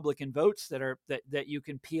two Republican votes that you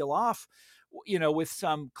can peel off, with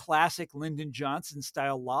some classic Lyndon Johnson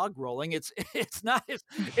style log rolling. It's not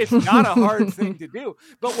a hard thing to do.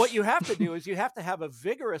 But what you have to do is you have to have a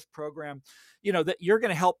vigorous program, that you're going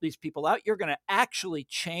to help these people out. You're going to actually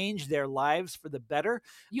change their lives for the better.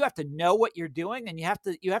 You have to know what you're doing, and you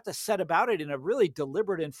have to set about it in a really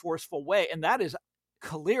deliberate and forceful way. And that is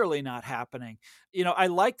clearly not happening. I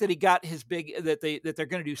like that he got his that they're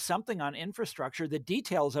going to do something on infrastructure. The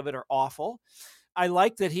details of it are awful. I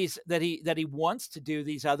like that he wants to do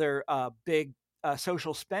these other big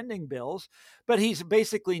social spending bills, but he's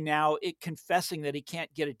basically now confessing that he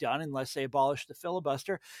can't get it done unless they abolish the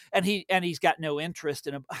filibuster, and he's got no interest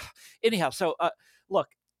in it. Anyhow, so look,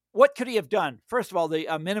 what could he have done? First of all, the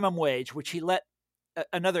minimum wage, which he let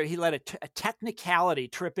a technicality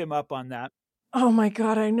trip him up on that. Oh my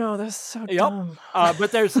God, I know. That's so dumb.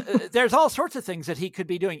 But there's all sorts of things that he could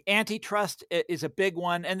be doing. Antitrust is a big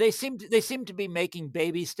one, and they seem to be making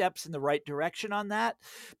baby steps in the right direction on that.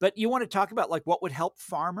 But you want to talk about like what would help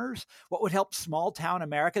farmers, what would help small town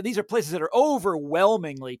America? These are places that are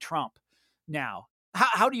overwhelmingly Trump now.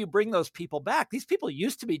 How do you bring those people back? These people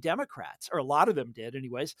used to be Democrats, or a lot of them did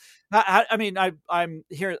anyways. I'm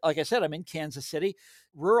here, like I said, I'm in Kansas City.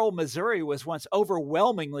 Rural Missouri was once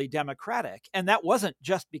overwhelmingly Democratic. And that wasn't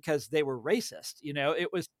just because they were racist.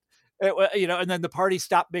 And then the party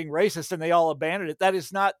stopped being racist and they all abandoned it. That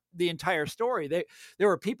is not the entire story. There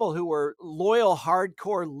were people who were loyal,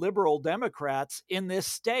 hardcore liberal Democrats in this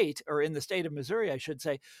state, or in the state of Missouri, I should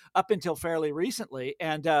say, up until fairly recently.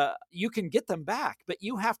 And you can get them back, but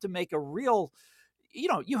you have to make a real,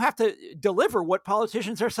 you have to deliver what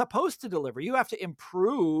politicians are supposed to deliver. You have to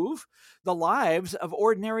improve the lives of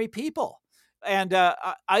ordinary people. And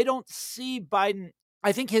I don't see Biden.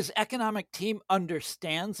 I think his economic team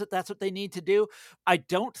understands that that's what they need to do. I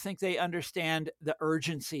don't think they understand the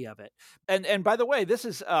urgency of it. And by the way, this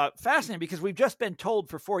is fascinating because we've just been told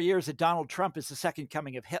for 4 years that Donald Trump is the second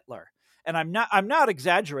coming of Hitler. And I'm not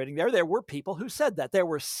exaggerating there. There were people who said that. There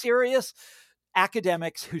were serious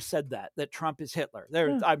academics who said that Trump is Hitler.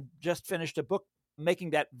 I've just finished a book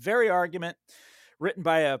making that very argument, written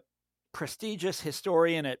by a prestigious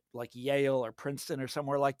historian at like Yale or Princeton or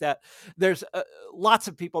somewhere like that. There's lots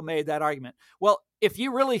of people made that argument. Well, if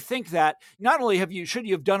you really think that, not only should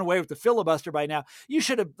you have done away with the filibuster by now, you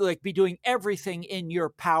should have be doing everything in your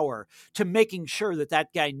power to making sure that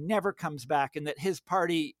guy never comes back, and that his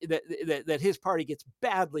party that his party gets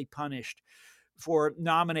badly punished for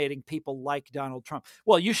nominating people like Donald Trump.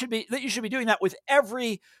 Well, you should be doing that with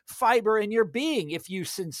every fiber in your being if you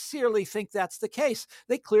sincerely think that's the case.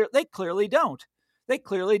 They clearly don't. They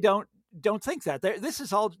clearly don't don't think that.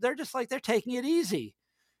 They're just like, they're taking it easy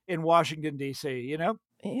in Washington, D.C., you know?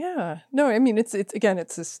 Yeah. No, I mean, it's again,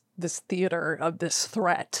 it's this theater of this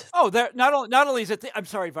threat. Oh, not only is it. I'm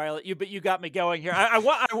sorry, Violet, but you got me going here.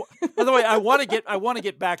 By the way, I want to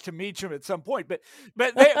get back to Meacham at some point, but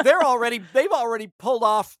they've already pulled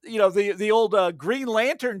off, the old Green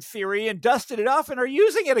Lantern theory and dusted it off and are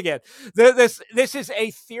using it again. This is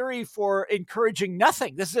a theory for encouraging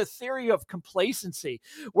nothing. This is a theory of complacency,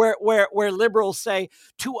 where liberals say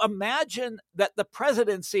to imagine that the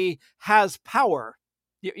presidency has power.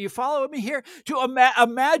 You follow me here? To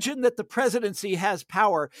imagine that the presidency has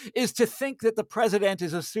power is to think that the president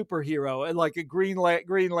is a superhero and like a Green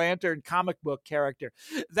Lantern comic book character.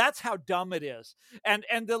 That's how dumb it is. And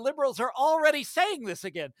the liberals are already saying this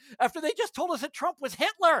again after they just told us that Trump was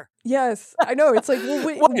Hitler. Yes, I know. It's like, well,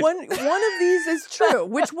 wait, one of these is true.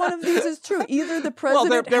 Which one of these is true? Either the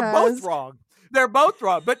president they're both wrong. They're both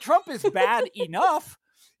wrong. But Trump is bad enough.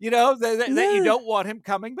 That you don't want him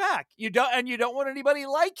coming back. You don't want anybody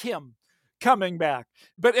like him coming back.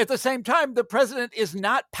 But at the same time, the president is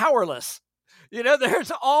not powerless.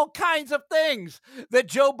 There's all kinds of things that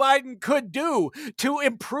Joe Biden could do to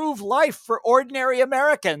improve life for ordinary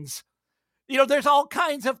Americans. There's all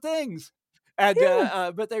kinds of things. And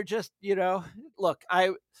but they're just, look,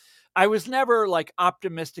 I was never like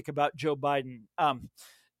optimistic about Joe Biden.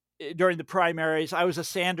 During the primaries, I was a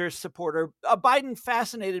Sanders supporter. Biden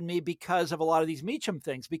fascinated me because of a lot of these Meacham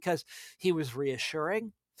things, because he was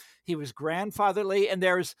reassuring, he was grandfatherly, and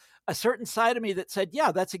there's a certain side of me that said,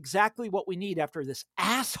 yeah, that's exactly what we need after this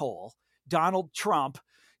asshole, Donald Trump,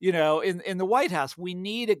 in the White House. We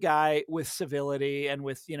need a guy with civility and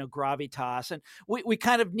with, gravitas, and we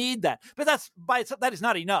kind of need that. But that is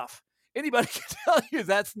not enough. Anybody can tell you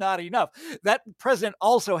that's not enough. That president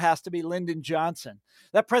also has to be Lyndon Johnson.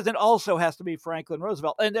 That president also has to be Franklin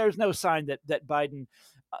Roosevelt. And there's no sign that Biden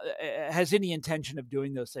has any intention of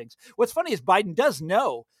doing those things. What's funny is Biden does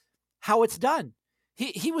know how it's done.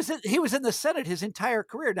 He was in the Senate his entire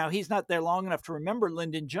career. Now, he's not there long enough to remember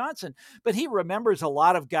Lyndon Johnson, but he remembers a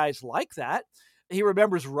lot of guys like that. He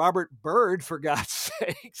remembers Robert Byrd, for God's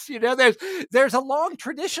sakes. There's a long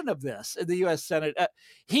tradition of this in the U.S. Senate.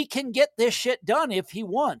 He can get this shit done if he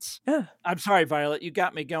wants. Yeah. I'm sorry, Violet, you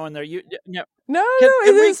got me going there. No,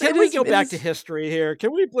 can we go back to history here?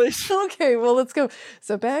 Can we please? Okay, well, let's go.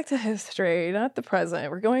 So back to history, not the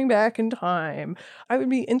present. We're going back in time. I would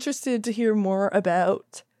be interested to hear more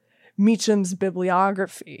about Meacham's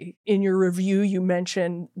bibliography. In your review, you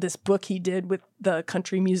mentioned this book he did with the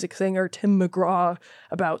country music singer Tim McGraw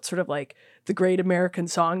about sort of like the Great American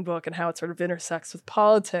Songbook and how it sort of intersects with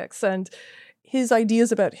politics. And his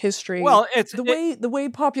ideas about history. Well, the way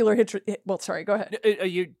popular history. Well, sorry, go ahead.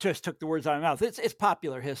 You just took the words out of my mouth. It's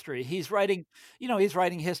popular history. He's writing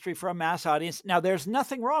history for a mass audience. Now, there's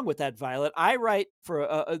nothing wrong with that, Violet. I write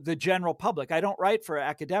for the general public. I don't write for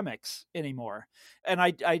academics anymore, and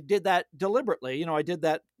I did that deliberately. I did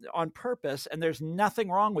that on purpose, and there's nothing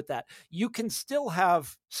wrong with that. You can still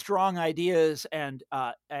have strong ideas and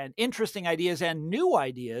interesting ideas and new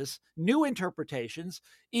ideas, new interpretations,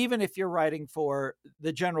 even if you're writing for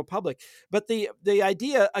the general public. But the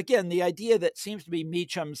idea that seems to be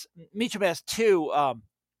Meacham has two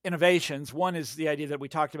innovations. One is the idea that we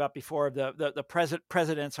talked about before, the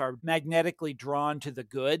presidents are magnetically drawn to the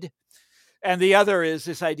good. And the other is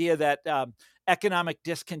this idea that economic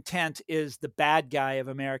discontent is the bad guy of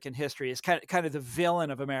American history, is kind of the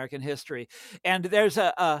villain of American history. And there's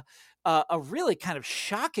a really kind of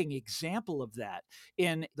shocking example of that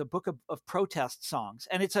in the Book of Protest Songs.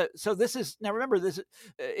 And it's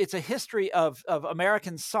a history of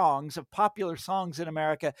American songs, of popular songs in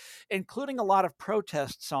America, including a lot of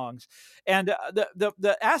protest songs. And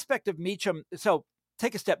the aspect of Meacham, so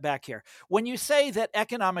take a step back here. When you say that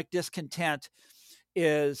economic discontent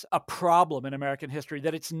is a problem in American history,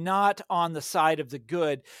 that it's not on the side of the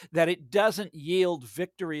good, that it doesn't yield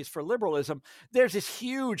victories for liberalism, there's this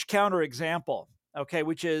huge counterexample, okay,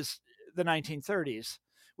 which is the 1930s,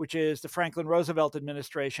 which is the Franklin Roosevelt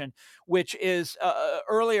administration, which is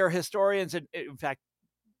earlier historians, and in fact,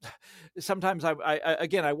 sometimes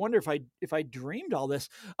I wonder if I dreamed all this.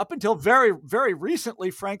 Up until very, very recently,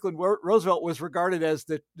 Franklin Roosevelt was regarded as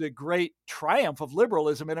the great triumph of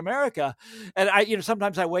liberalism in America. And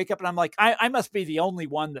sometimes I wake up and I'm like, I must be the only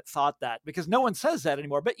one that thought that, because no one says that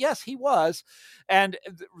anymore. But yes, he was. And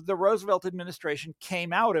the Roosevelt administration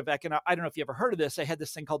came out of I don't know if you ever heard of this. They had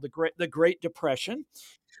this thing called the Great Depression.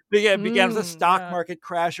 It began with a stock market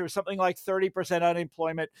crash. There was something like 30%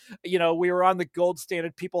 unemployment. We were on the gold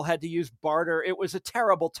standard. people had to use barter. It was a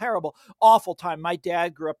terrible, terrible, awful time. My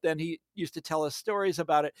dad grew up then. He used to tell us stories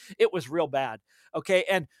about it. It was real bad. Okay.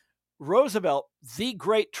 And Roosevelt, the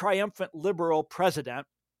great triumphant liberal president,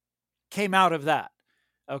 came out of that.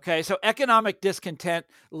 Okay, so economic discontent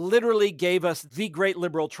literally gave us the great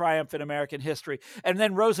liberal triumph in American history. And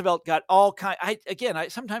then Roosevelt got all kind. I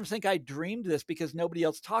sometimes think I dreamed this because nobody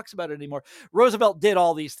else talks about it anymore. Roosevelt did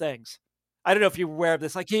all these things. I don't know if you're aware of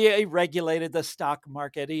this. Like he regulated the stock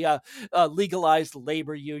market. He legalized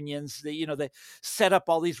labor unions. They set up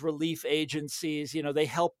all these relief agencies. They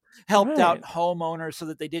helped out homeowners so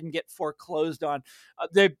that they didn't get foreclosed on.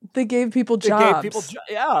 They gave people jobs. They gave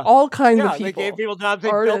people, all kinds of people. They gave people jobs. They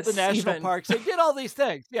built the national parks. They did all these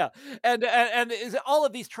things. Yeah, and all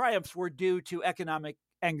of these triumphs were due to economic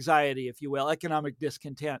anxiety, if you will, economic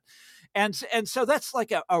discontent, and so that's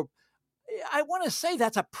like I want to say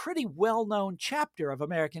that's a pretty well-known chapter of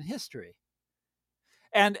American history.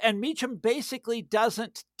 And Meacham basically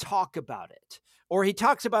doesn't talk about it, or he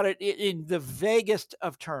talks about it in the vaguest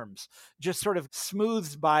of terms, just sort of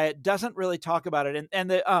smooths by it, doesn't really talk about it. And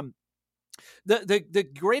the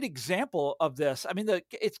great example of this, I mean,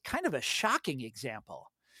 it's kind of a shocking example,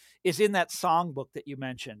 is in that songbook that you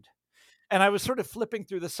mentioned. And I was sort of flipping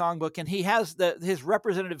through the songbook, and he has his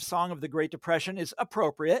representative song of the Great Depression is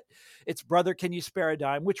appropriate. It's "Brother, Can You Spare a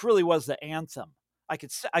Dime," which really was the anthem. I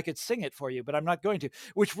could sing it for you, but I'm not going to.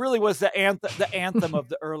 Which really was the anthem of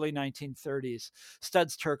the early 1930s.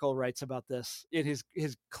 Studs Terkel writes about this in his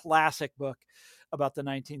classic book about the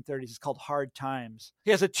 1930s. It's called Hard Times.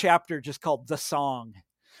 He has a chapter just called "The Song,"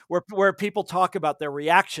 where people talk about their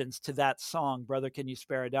reactions to that song, "Brother, Can You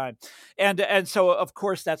Spare a Dime?" And so, of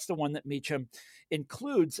course, that's the one that Meacham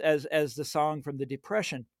includes as the song from the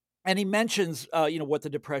Depression. And he mentions, what the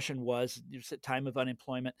Depression was. It's a time of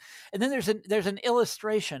unemployment. And then there's an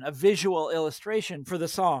illustration, a visual illustration for the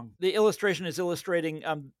song. The illustration is illustrating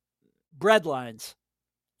bread lines.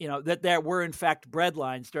 That there were in fact bread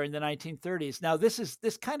lines during the 1930s. Now, this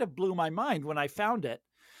kind of blew my mind when I found it.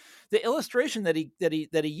 The illustration that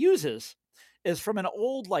he uses is from an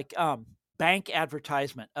old bank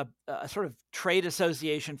advertisement. A sort of trade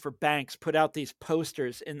association for banks put out these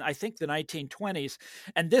posters in, I think, the 1920s,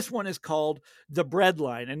 and this one is called "The Bread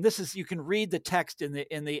Line." And you can read the text in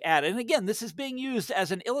the ad. And again, this is being used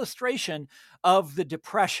as an illustration of the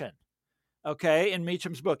Depression. Okay, in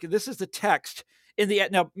Meacham's book, this is the text in the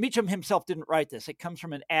ad. Now, Meacham himself didn't write this. It comes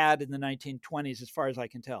from an ad in the 1920s, as far as I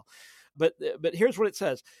can tell. But here's what it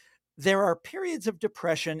says. "There are periods of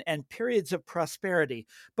depression and periods of prosperity,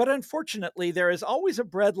 but unfortunately, there is always a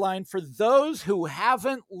breadline for those who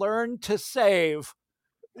haven't learned to save."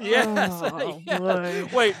 Yes. Oh, yes.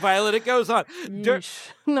 boy. Wait, Violet, it goes on.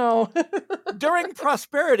 No. During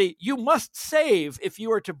prosperity, you must save if you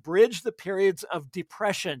are to bridge the periods of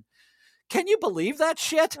depression. Can you believe that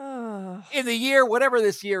shit? In the year, whatever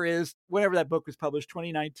this year is, whenever that book was published,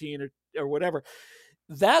 2019 or whatever.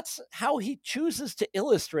 That's how he chooses to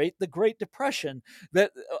illustrate the Great Depression,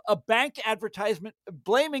 that a bank advertisement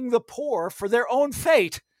blaming the poor for their own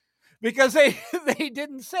fate because they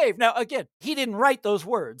didn't save. Now, again, he didn't write those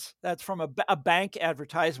words. That's from a bank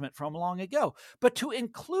advertisement from long ago. But to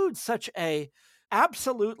include such a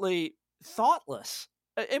absolutely thoughtless,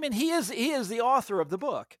 I mean, he is the author of the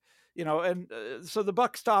book, and so the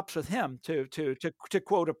buck stops with him to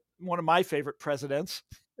quote one of my favorite presidents.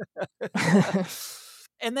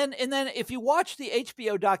 And then if you watch the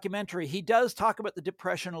HBO documentary, he does talk about the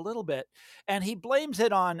Depression a little bit, and he blames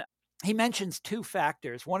it on, he mentions two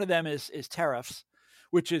factors. One of them is tariffs,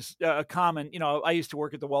 which is a common, I used to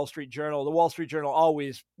work at the Wall Street Journal. The Wall Street Journal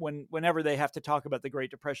always, whenever they have to talk about the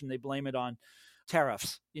Great Depression, they blame it on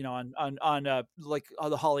tariffs, on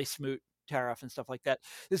the Hawley Smoot tariff and stuff like that.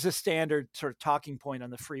 This is a standard sort of talking point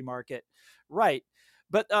on the free market. Right.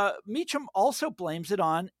 But Meacham also blames it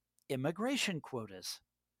on immigration quotas.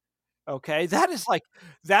 Okay, that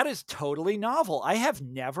is totally novel. I have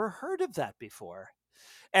never heard of that before.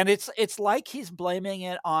 And it's like he's blaming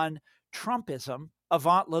it on Trumpism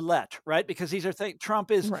avant la lettre, right? Because these are things Trump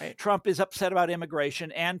is upset about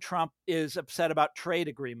immigration, and Trump is upset about trade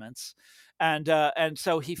agreements. And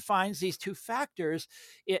so he finds these two factors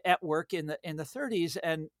at work in the 30s.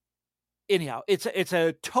 And anyhow, it's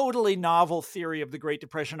a totally novel theory of the Great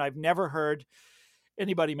Depression. I've never heard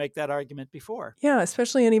anybody make that argument before. Yeah,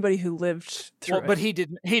 especially anybody who lived through it. But he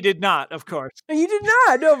did not, of course. You did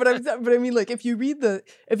not. No, but I mean, like, if you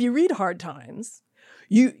read Hard Times,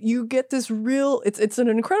 you get this real. It's an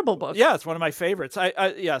incredible book. Yeah, it's one of my favorites.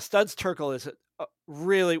 Studs Terkel is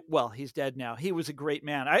really, well, he's dead now. He was a great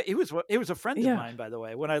man. He was a friend of mine, by the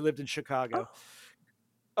way, when I lived in Chicago.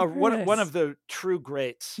 one of the true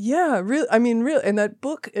greats. Yeah, really. I mean, really. And that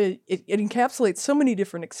book, it encapsulates so many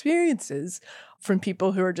different experiences, from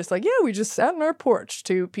people who are just like, yeah, we just sat on our porch,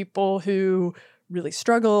 to people who really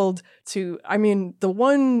struggled, to, I mean, the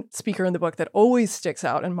one speaker in the book that always sticks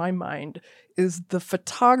out in my mind is the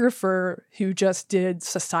photographer who just did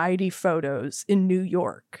society photos in New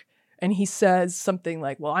York. And he says something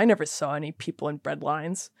like, well, I never saw any people in bread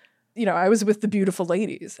lines. I was with the beautiful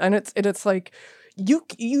ladies. And it's like, you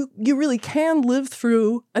really can live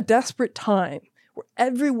through a desperate time where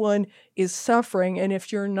everyone is suffering. And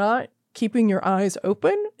if you're not keeping your eyes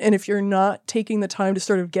open, and if you're not taking the time to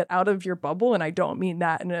sort of get out of your bubble, and I don't mean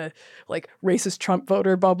that in a like racist Trump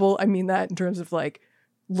voter bubble, I mean that in terms of like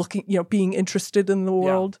looking, being interested in the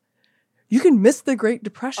world, you can miss the Great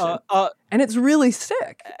Depression. And it's really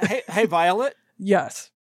sick. Hey, Violet.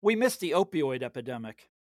 Yes. We missed the opioid epidemic.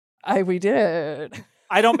 We did.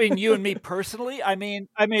 I don't mean you and me personally. I mean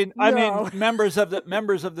members of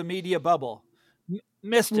the media bubble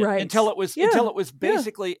missed it, right. until it was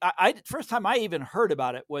basically. I first time I even heard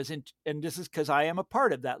about it was and this is because I am a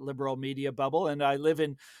part of that liberal media bubble, and I live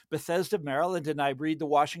in Bethesda, Maryland, and I read the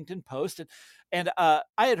Washington Post, and I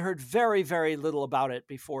had heard very, very little about it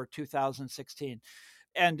before 2016.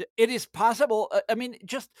 And it is possible. I mean,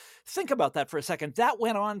 just think about that for a second. That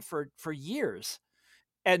went on for years,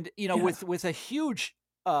 and with a huge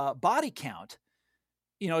body count,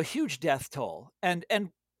 a huge death toll, and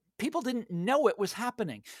people didn't know it was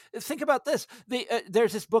happening. Think about this.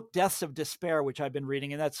 There's this book, Deaths of Despair, which I've been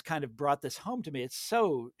reading, and that's kind of brought this home to me. It's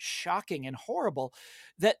so shocking and horrible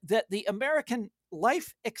that the American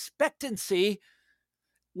life expectancy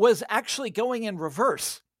was actually going in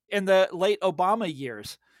reverse in the late Obama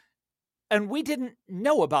years. And we didn't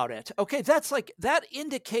know about it. Okay, that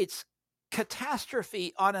indicates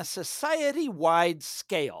catastrophe on a society-wide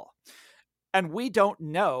scale. And we don't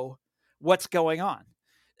know what's going on.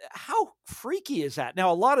 How freaky is that?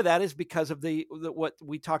 Now, a lot of that is because of the what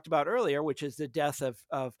we talked about earlier, which is the death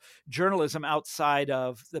of journalism outside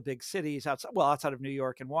of the big cities, outside of New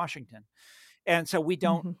York and Washington. And so we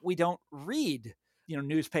don't read,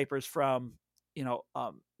 newspapers from,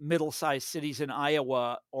 middle-sized cities in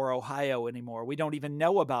Iowa or Ohio anymore. We don't even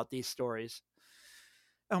know about these stories.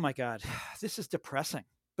 Oh my God, this is depressing.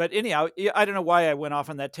 But anyhow, I don't know why I went off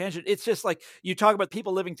on that tangent. It's just like you talk about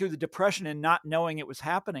people living through the Depression and not knowing it was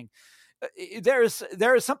happening. There is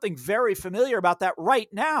something very familiar about that right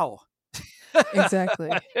now.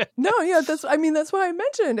 Exactly. No, yeah, that's why I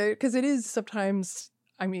mentioned it, because it is sometimes,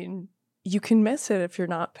 you can miss it if you're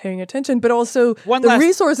not paying attention, but also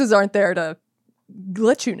resources aren't there to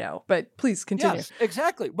let you know. But please continue. Yes,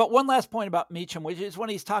 exactly. But one last point about Meacham, which is when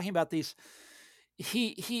he's talking about these,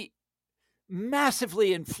 he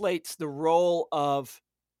massively inflates the role of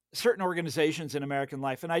certain organizations in American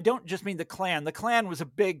life. And I don't just mean the Klan. The Klan was a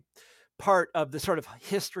big part of the sort of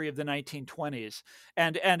history of the 1920s.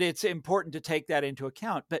 And it's important to take that into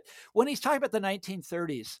account. But when he's talking about the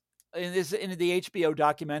 1930s, in the HBO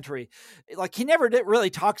documentary, like he never really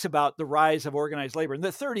talks about the rise of organized labor. And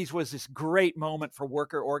the 30s was this great moment for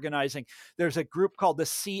worker organizing. There's a group called the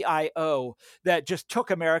CIO that just took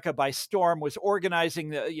America by storm, was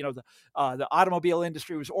organizing the automobile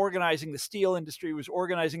industry, was organizing the steel industry, was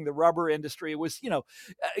organizing the rubber industry. It was,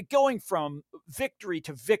 going from victory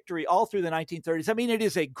to victory all through the 1930s. I mean, it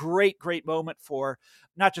is a great, great moment for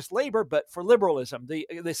not just labor, but for liberalism.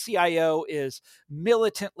 The CIO is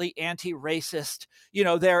militantly anti-racist.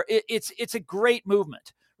 It's a great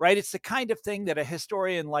movement, right? It's the kind of thing that a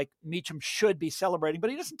historian like Meacham should be celebrating,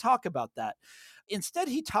 but he doesn't talk about that. Instead,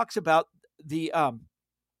 he talks about the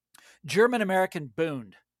German-American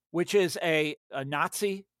Bund, which is a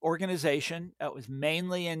Nazi organization. It was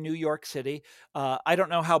mainly in New York City. I don't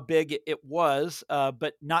know how big it was,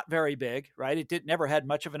 but not very big, right? It never had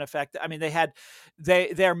much of an effect. I mean,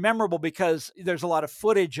 they're memorable because there's a lot of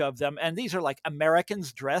footage of them, and these are like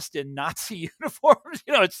Americans dressed in Nazi uniforms.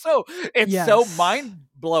 It's so mind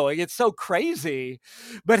blowing. It's so crazy.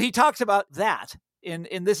 But he talks about that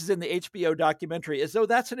in this is in the HBO documentary, as though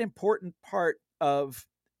that's an important part of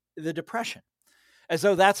the Depression, as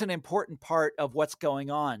though that's an important part of what's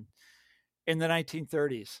going on in the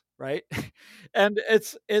 1930s, right? And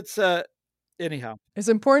it's anyhow. It's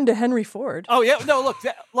important to Henry Ford. Oh yeah, no,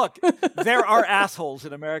 look, there are assholes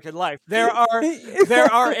in American life. There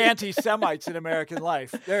are anti-Semites in American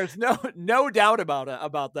life. There's no doubt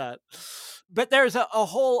about that. But there's a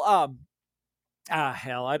whole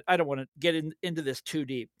hell, I don't want to get into this too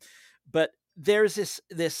deep, but there's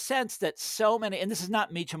this sense that so many, and this is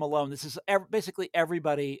not Meacham alone, this is basically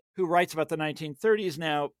everybody who writes about the 1930s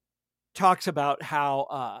now talks about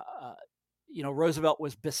how Roosevelt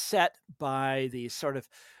was beset by these sort of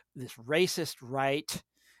this racist right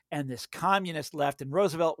and this communist left. And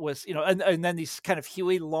Roosevelt was, and then these kind of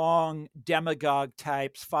Huey Long demagogue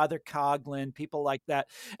types, Father Coughlin, people like that.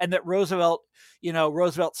 And that Roosevelt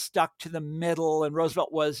stuck to the middle. And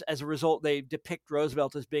Roosevelt was, as a result, they depict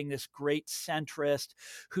Roosevelt as being this great centrist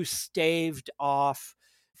who staved off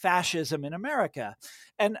fascism in America.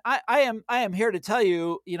 And I am here to tell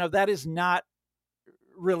you, that is not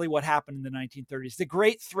really what happened in the 1930s. The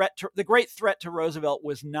great threat to Roosevelt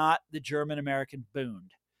was not the German-American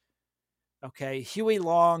Bund. Okay, Huey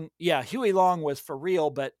Long was for real,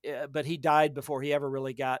 but he died before he ever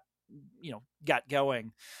really got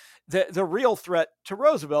going. The real threat to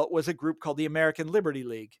Roosevelt was a group called the American Liberty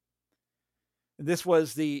League. This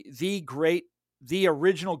was the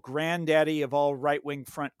original granddaddy of all right-wing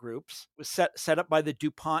front groups. It was set up by the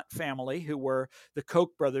DuPont family, who were the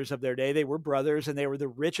Koch brothers of their day. They were brothers, and they were the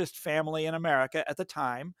richest family in America at the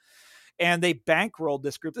time. And they bankrolled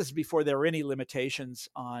this group. This is before there were any limitations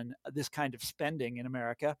on this kind of spending in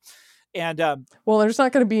America. And well, there's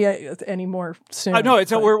not going to be any more soon. No,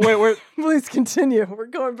 it's we're please continue. We're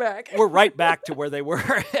going back. We're right back to where they were,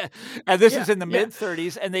 and this is in the mid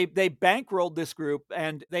 '30s. And they bankrolled this group,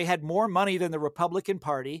 and they had more money than the Republican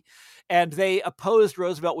Party, and they opposed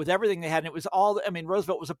Roosevelt with everything they had. And it was all. I mean,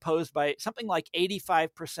 Roosevelt was opposed by something like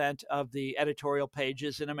 85% of the editorial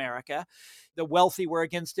pages in America. The wealthy were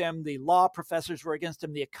against him. The law professors were against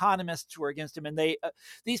him. The economists were against him. And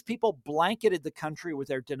these people blanketed the country with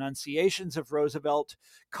their denunciations of Roosevelt,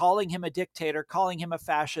 calling him a dictator, calling him a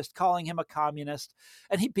fascist, calling him a communist.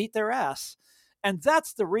 And he beat their ass. And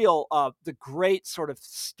that's the real, the great sort of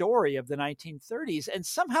story of the 1930s. And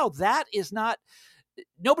somehow that is not,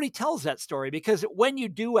 nobody tells that story, because when you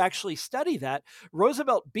do actually study that,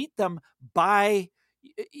 Roosevelt beat them by,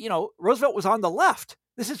 Roosevelt was on the left.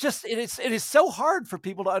 This is just, it is so hard for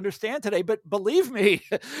people to understand today, but believe me,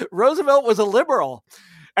 Roosevelt was a liberal.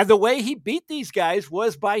 And the way he beat these guys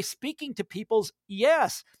was by speaking to people's,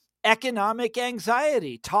 economic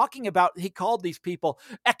anxiety, talking about, he called these people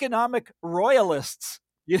economic royalists.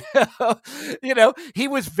 He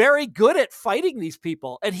was very good at fighting these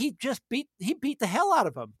people, and he beat the hell out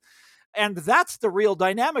of them. And that's the real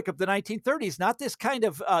dynamic of the 1930s, not this kind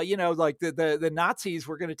of, like the Nazis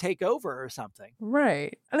were going to take over or something.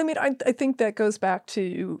 Right. And I mean, I think that goes back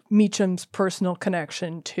to Meacham's personal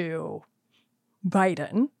connection to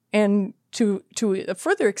Biden, and to a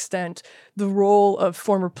further extent, the role of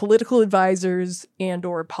former political advisors and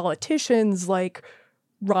or politicians like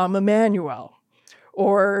Rahm Emanuel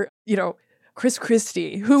or, Chris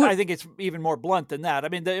Christie, who... I think it's even more blunt than that. I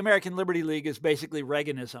mean, the American Liberty League is basically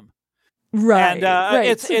Reaganism. Right. And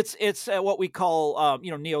it's what we call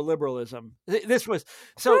neoliberalism. This was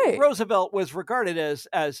Roosevelt was regarded as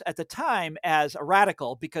at the time as a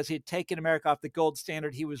radical because he had taken America off the gold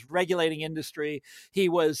standard. He was regulating industry. He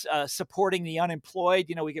was supporting the unemployed.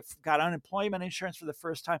 We got unemployment insurance for the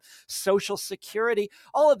first time, Social Security.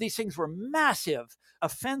 All of these things were massive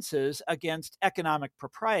offenses against economic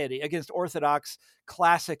propriety, against orthodox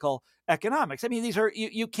classical economics. I mean, these are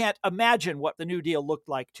you can't imagine what the New Deal looked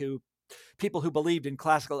like to people who believed in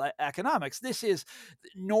classical economics. This is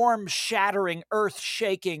norm-shattering,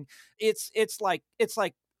 earth-shaking. It's like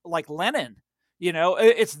Lenin.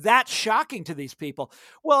 It's that shocking to these people.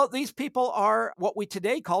 Well, these people are what we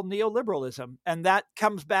today call neoliberalism, and that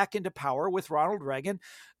comes back into power with Ronald Reagan.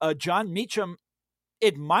 John Meacham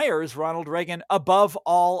admires Ronald Reagan above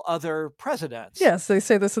all other presidents. Yes, they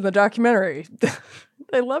say this in the documentary.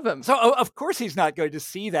 They love him. So of course he's not going to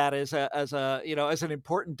see that as an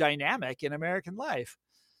important dynamic in American life.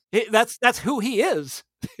 That's who he is.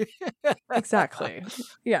 Exactly.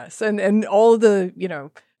 Yes, and all the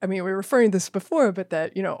I mean, we were referring to this before, but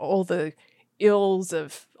that all the ills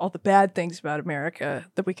of all the bad things about America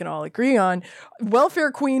that we can all agree on.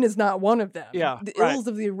 Welfare Queen is not one of them. Yeah, the ills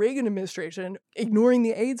of the Reagan administration, ignoring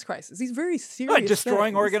the AIDS crisis. These very serious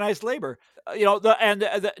destroying things. Organized labor.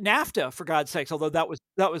 The NAFTA, for God's sakes. Although that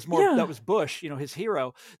was Bush, his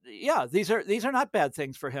hero. Yeah, these are not bad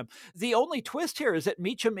things for him. The only twist here is that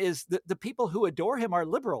Meacham is the people who adore him are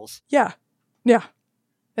liberals. Yeah,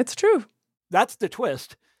 it's true. That's the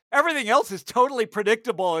twist. Everything else is totally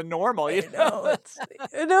predictable and normal. I know.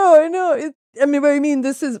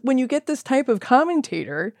 This is when you get this type of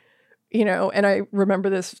commentator, and I remember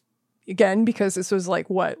this again because this was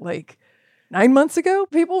 9 months ago.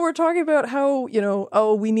 People were talking about how,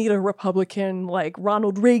 we need a Republican like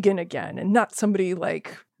Ronald Reagan again and not somebody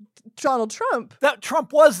like Donald Trump. That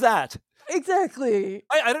Trump was that. Exactly.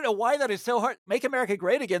 I don't know why that is so hard. Make America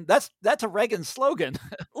Great Again. That's a Reagan slogan.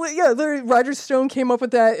 Well, yeah, Roger Stone came up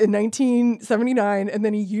with that in 1979, and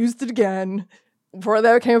then he used it again for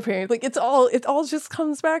that campaign. Like it all just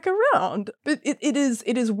comes back around. But it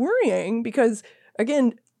is worrying because,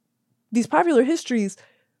 again, these popular histories,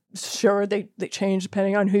 sure, they change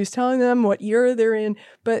depending on who's telling them, what era they're in,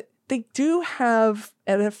 but they do have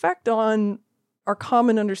an effect on our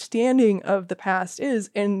common understanding of the past is.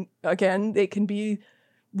 And again, they can be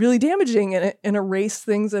really damaging and erase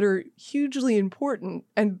things that are hugely important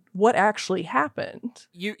and what actually happened.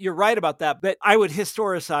 You're right about that, but I would use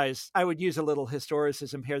a little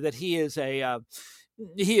historicism here, that he is a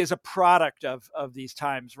product of these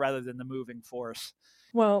times rather than the moving force.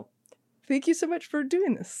 Well, thank you so much for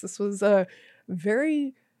doing this. This was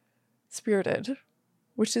very spirited,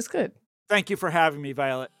 which is good. Thank you for having me,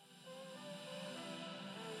 Violet.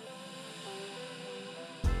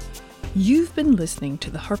 You've been listening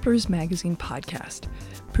to the Harper's Magazine podcast,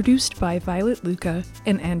 produced by Violet Lucca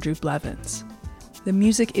and Andrew Blevins. The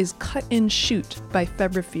music is Cut and Shoot by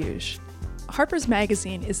Febrifuge. Harper's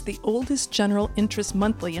Magazine is the oldest general interest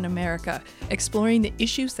monthly in America, exploring the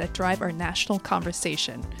issues that drive our national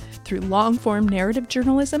conversation through long-form narrative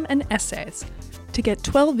journalism and essays. To get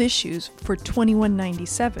 12 issues for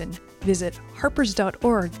 $21.97, visit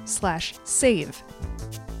harpers.org/save.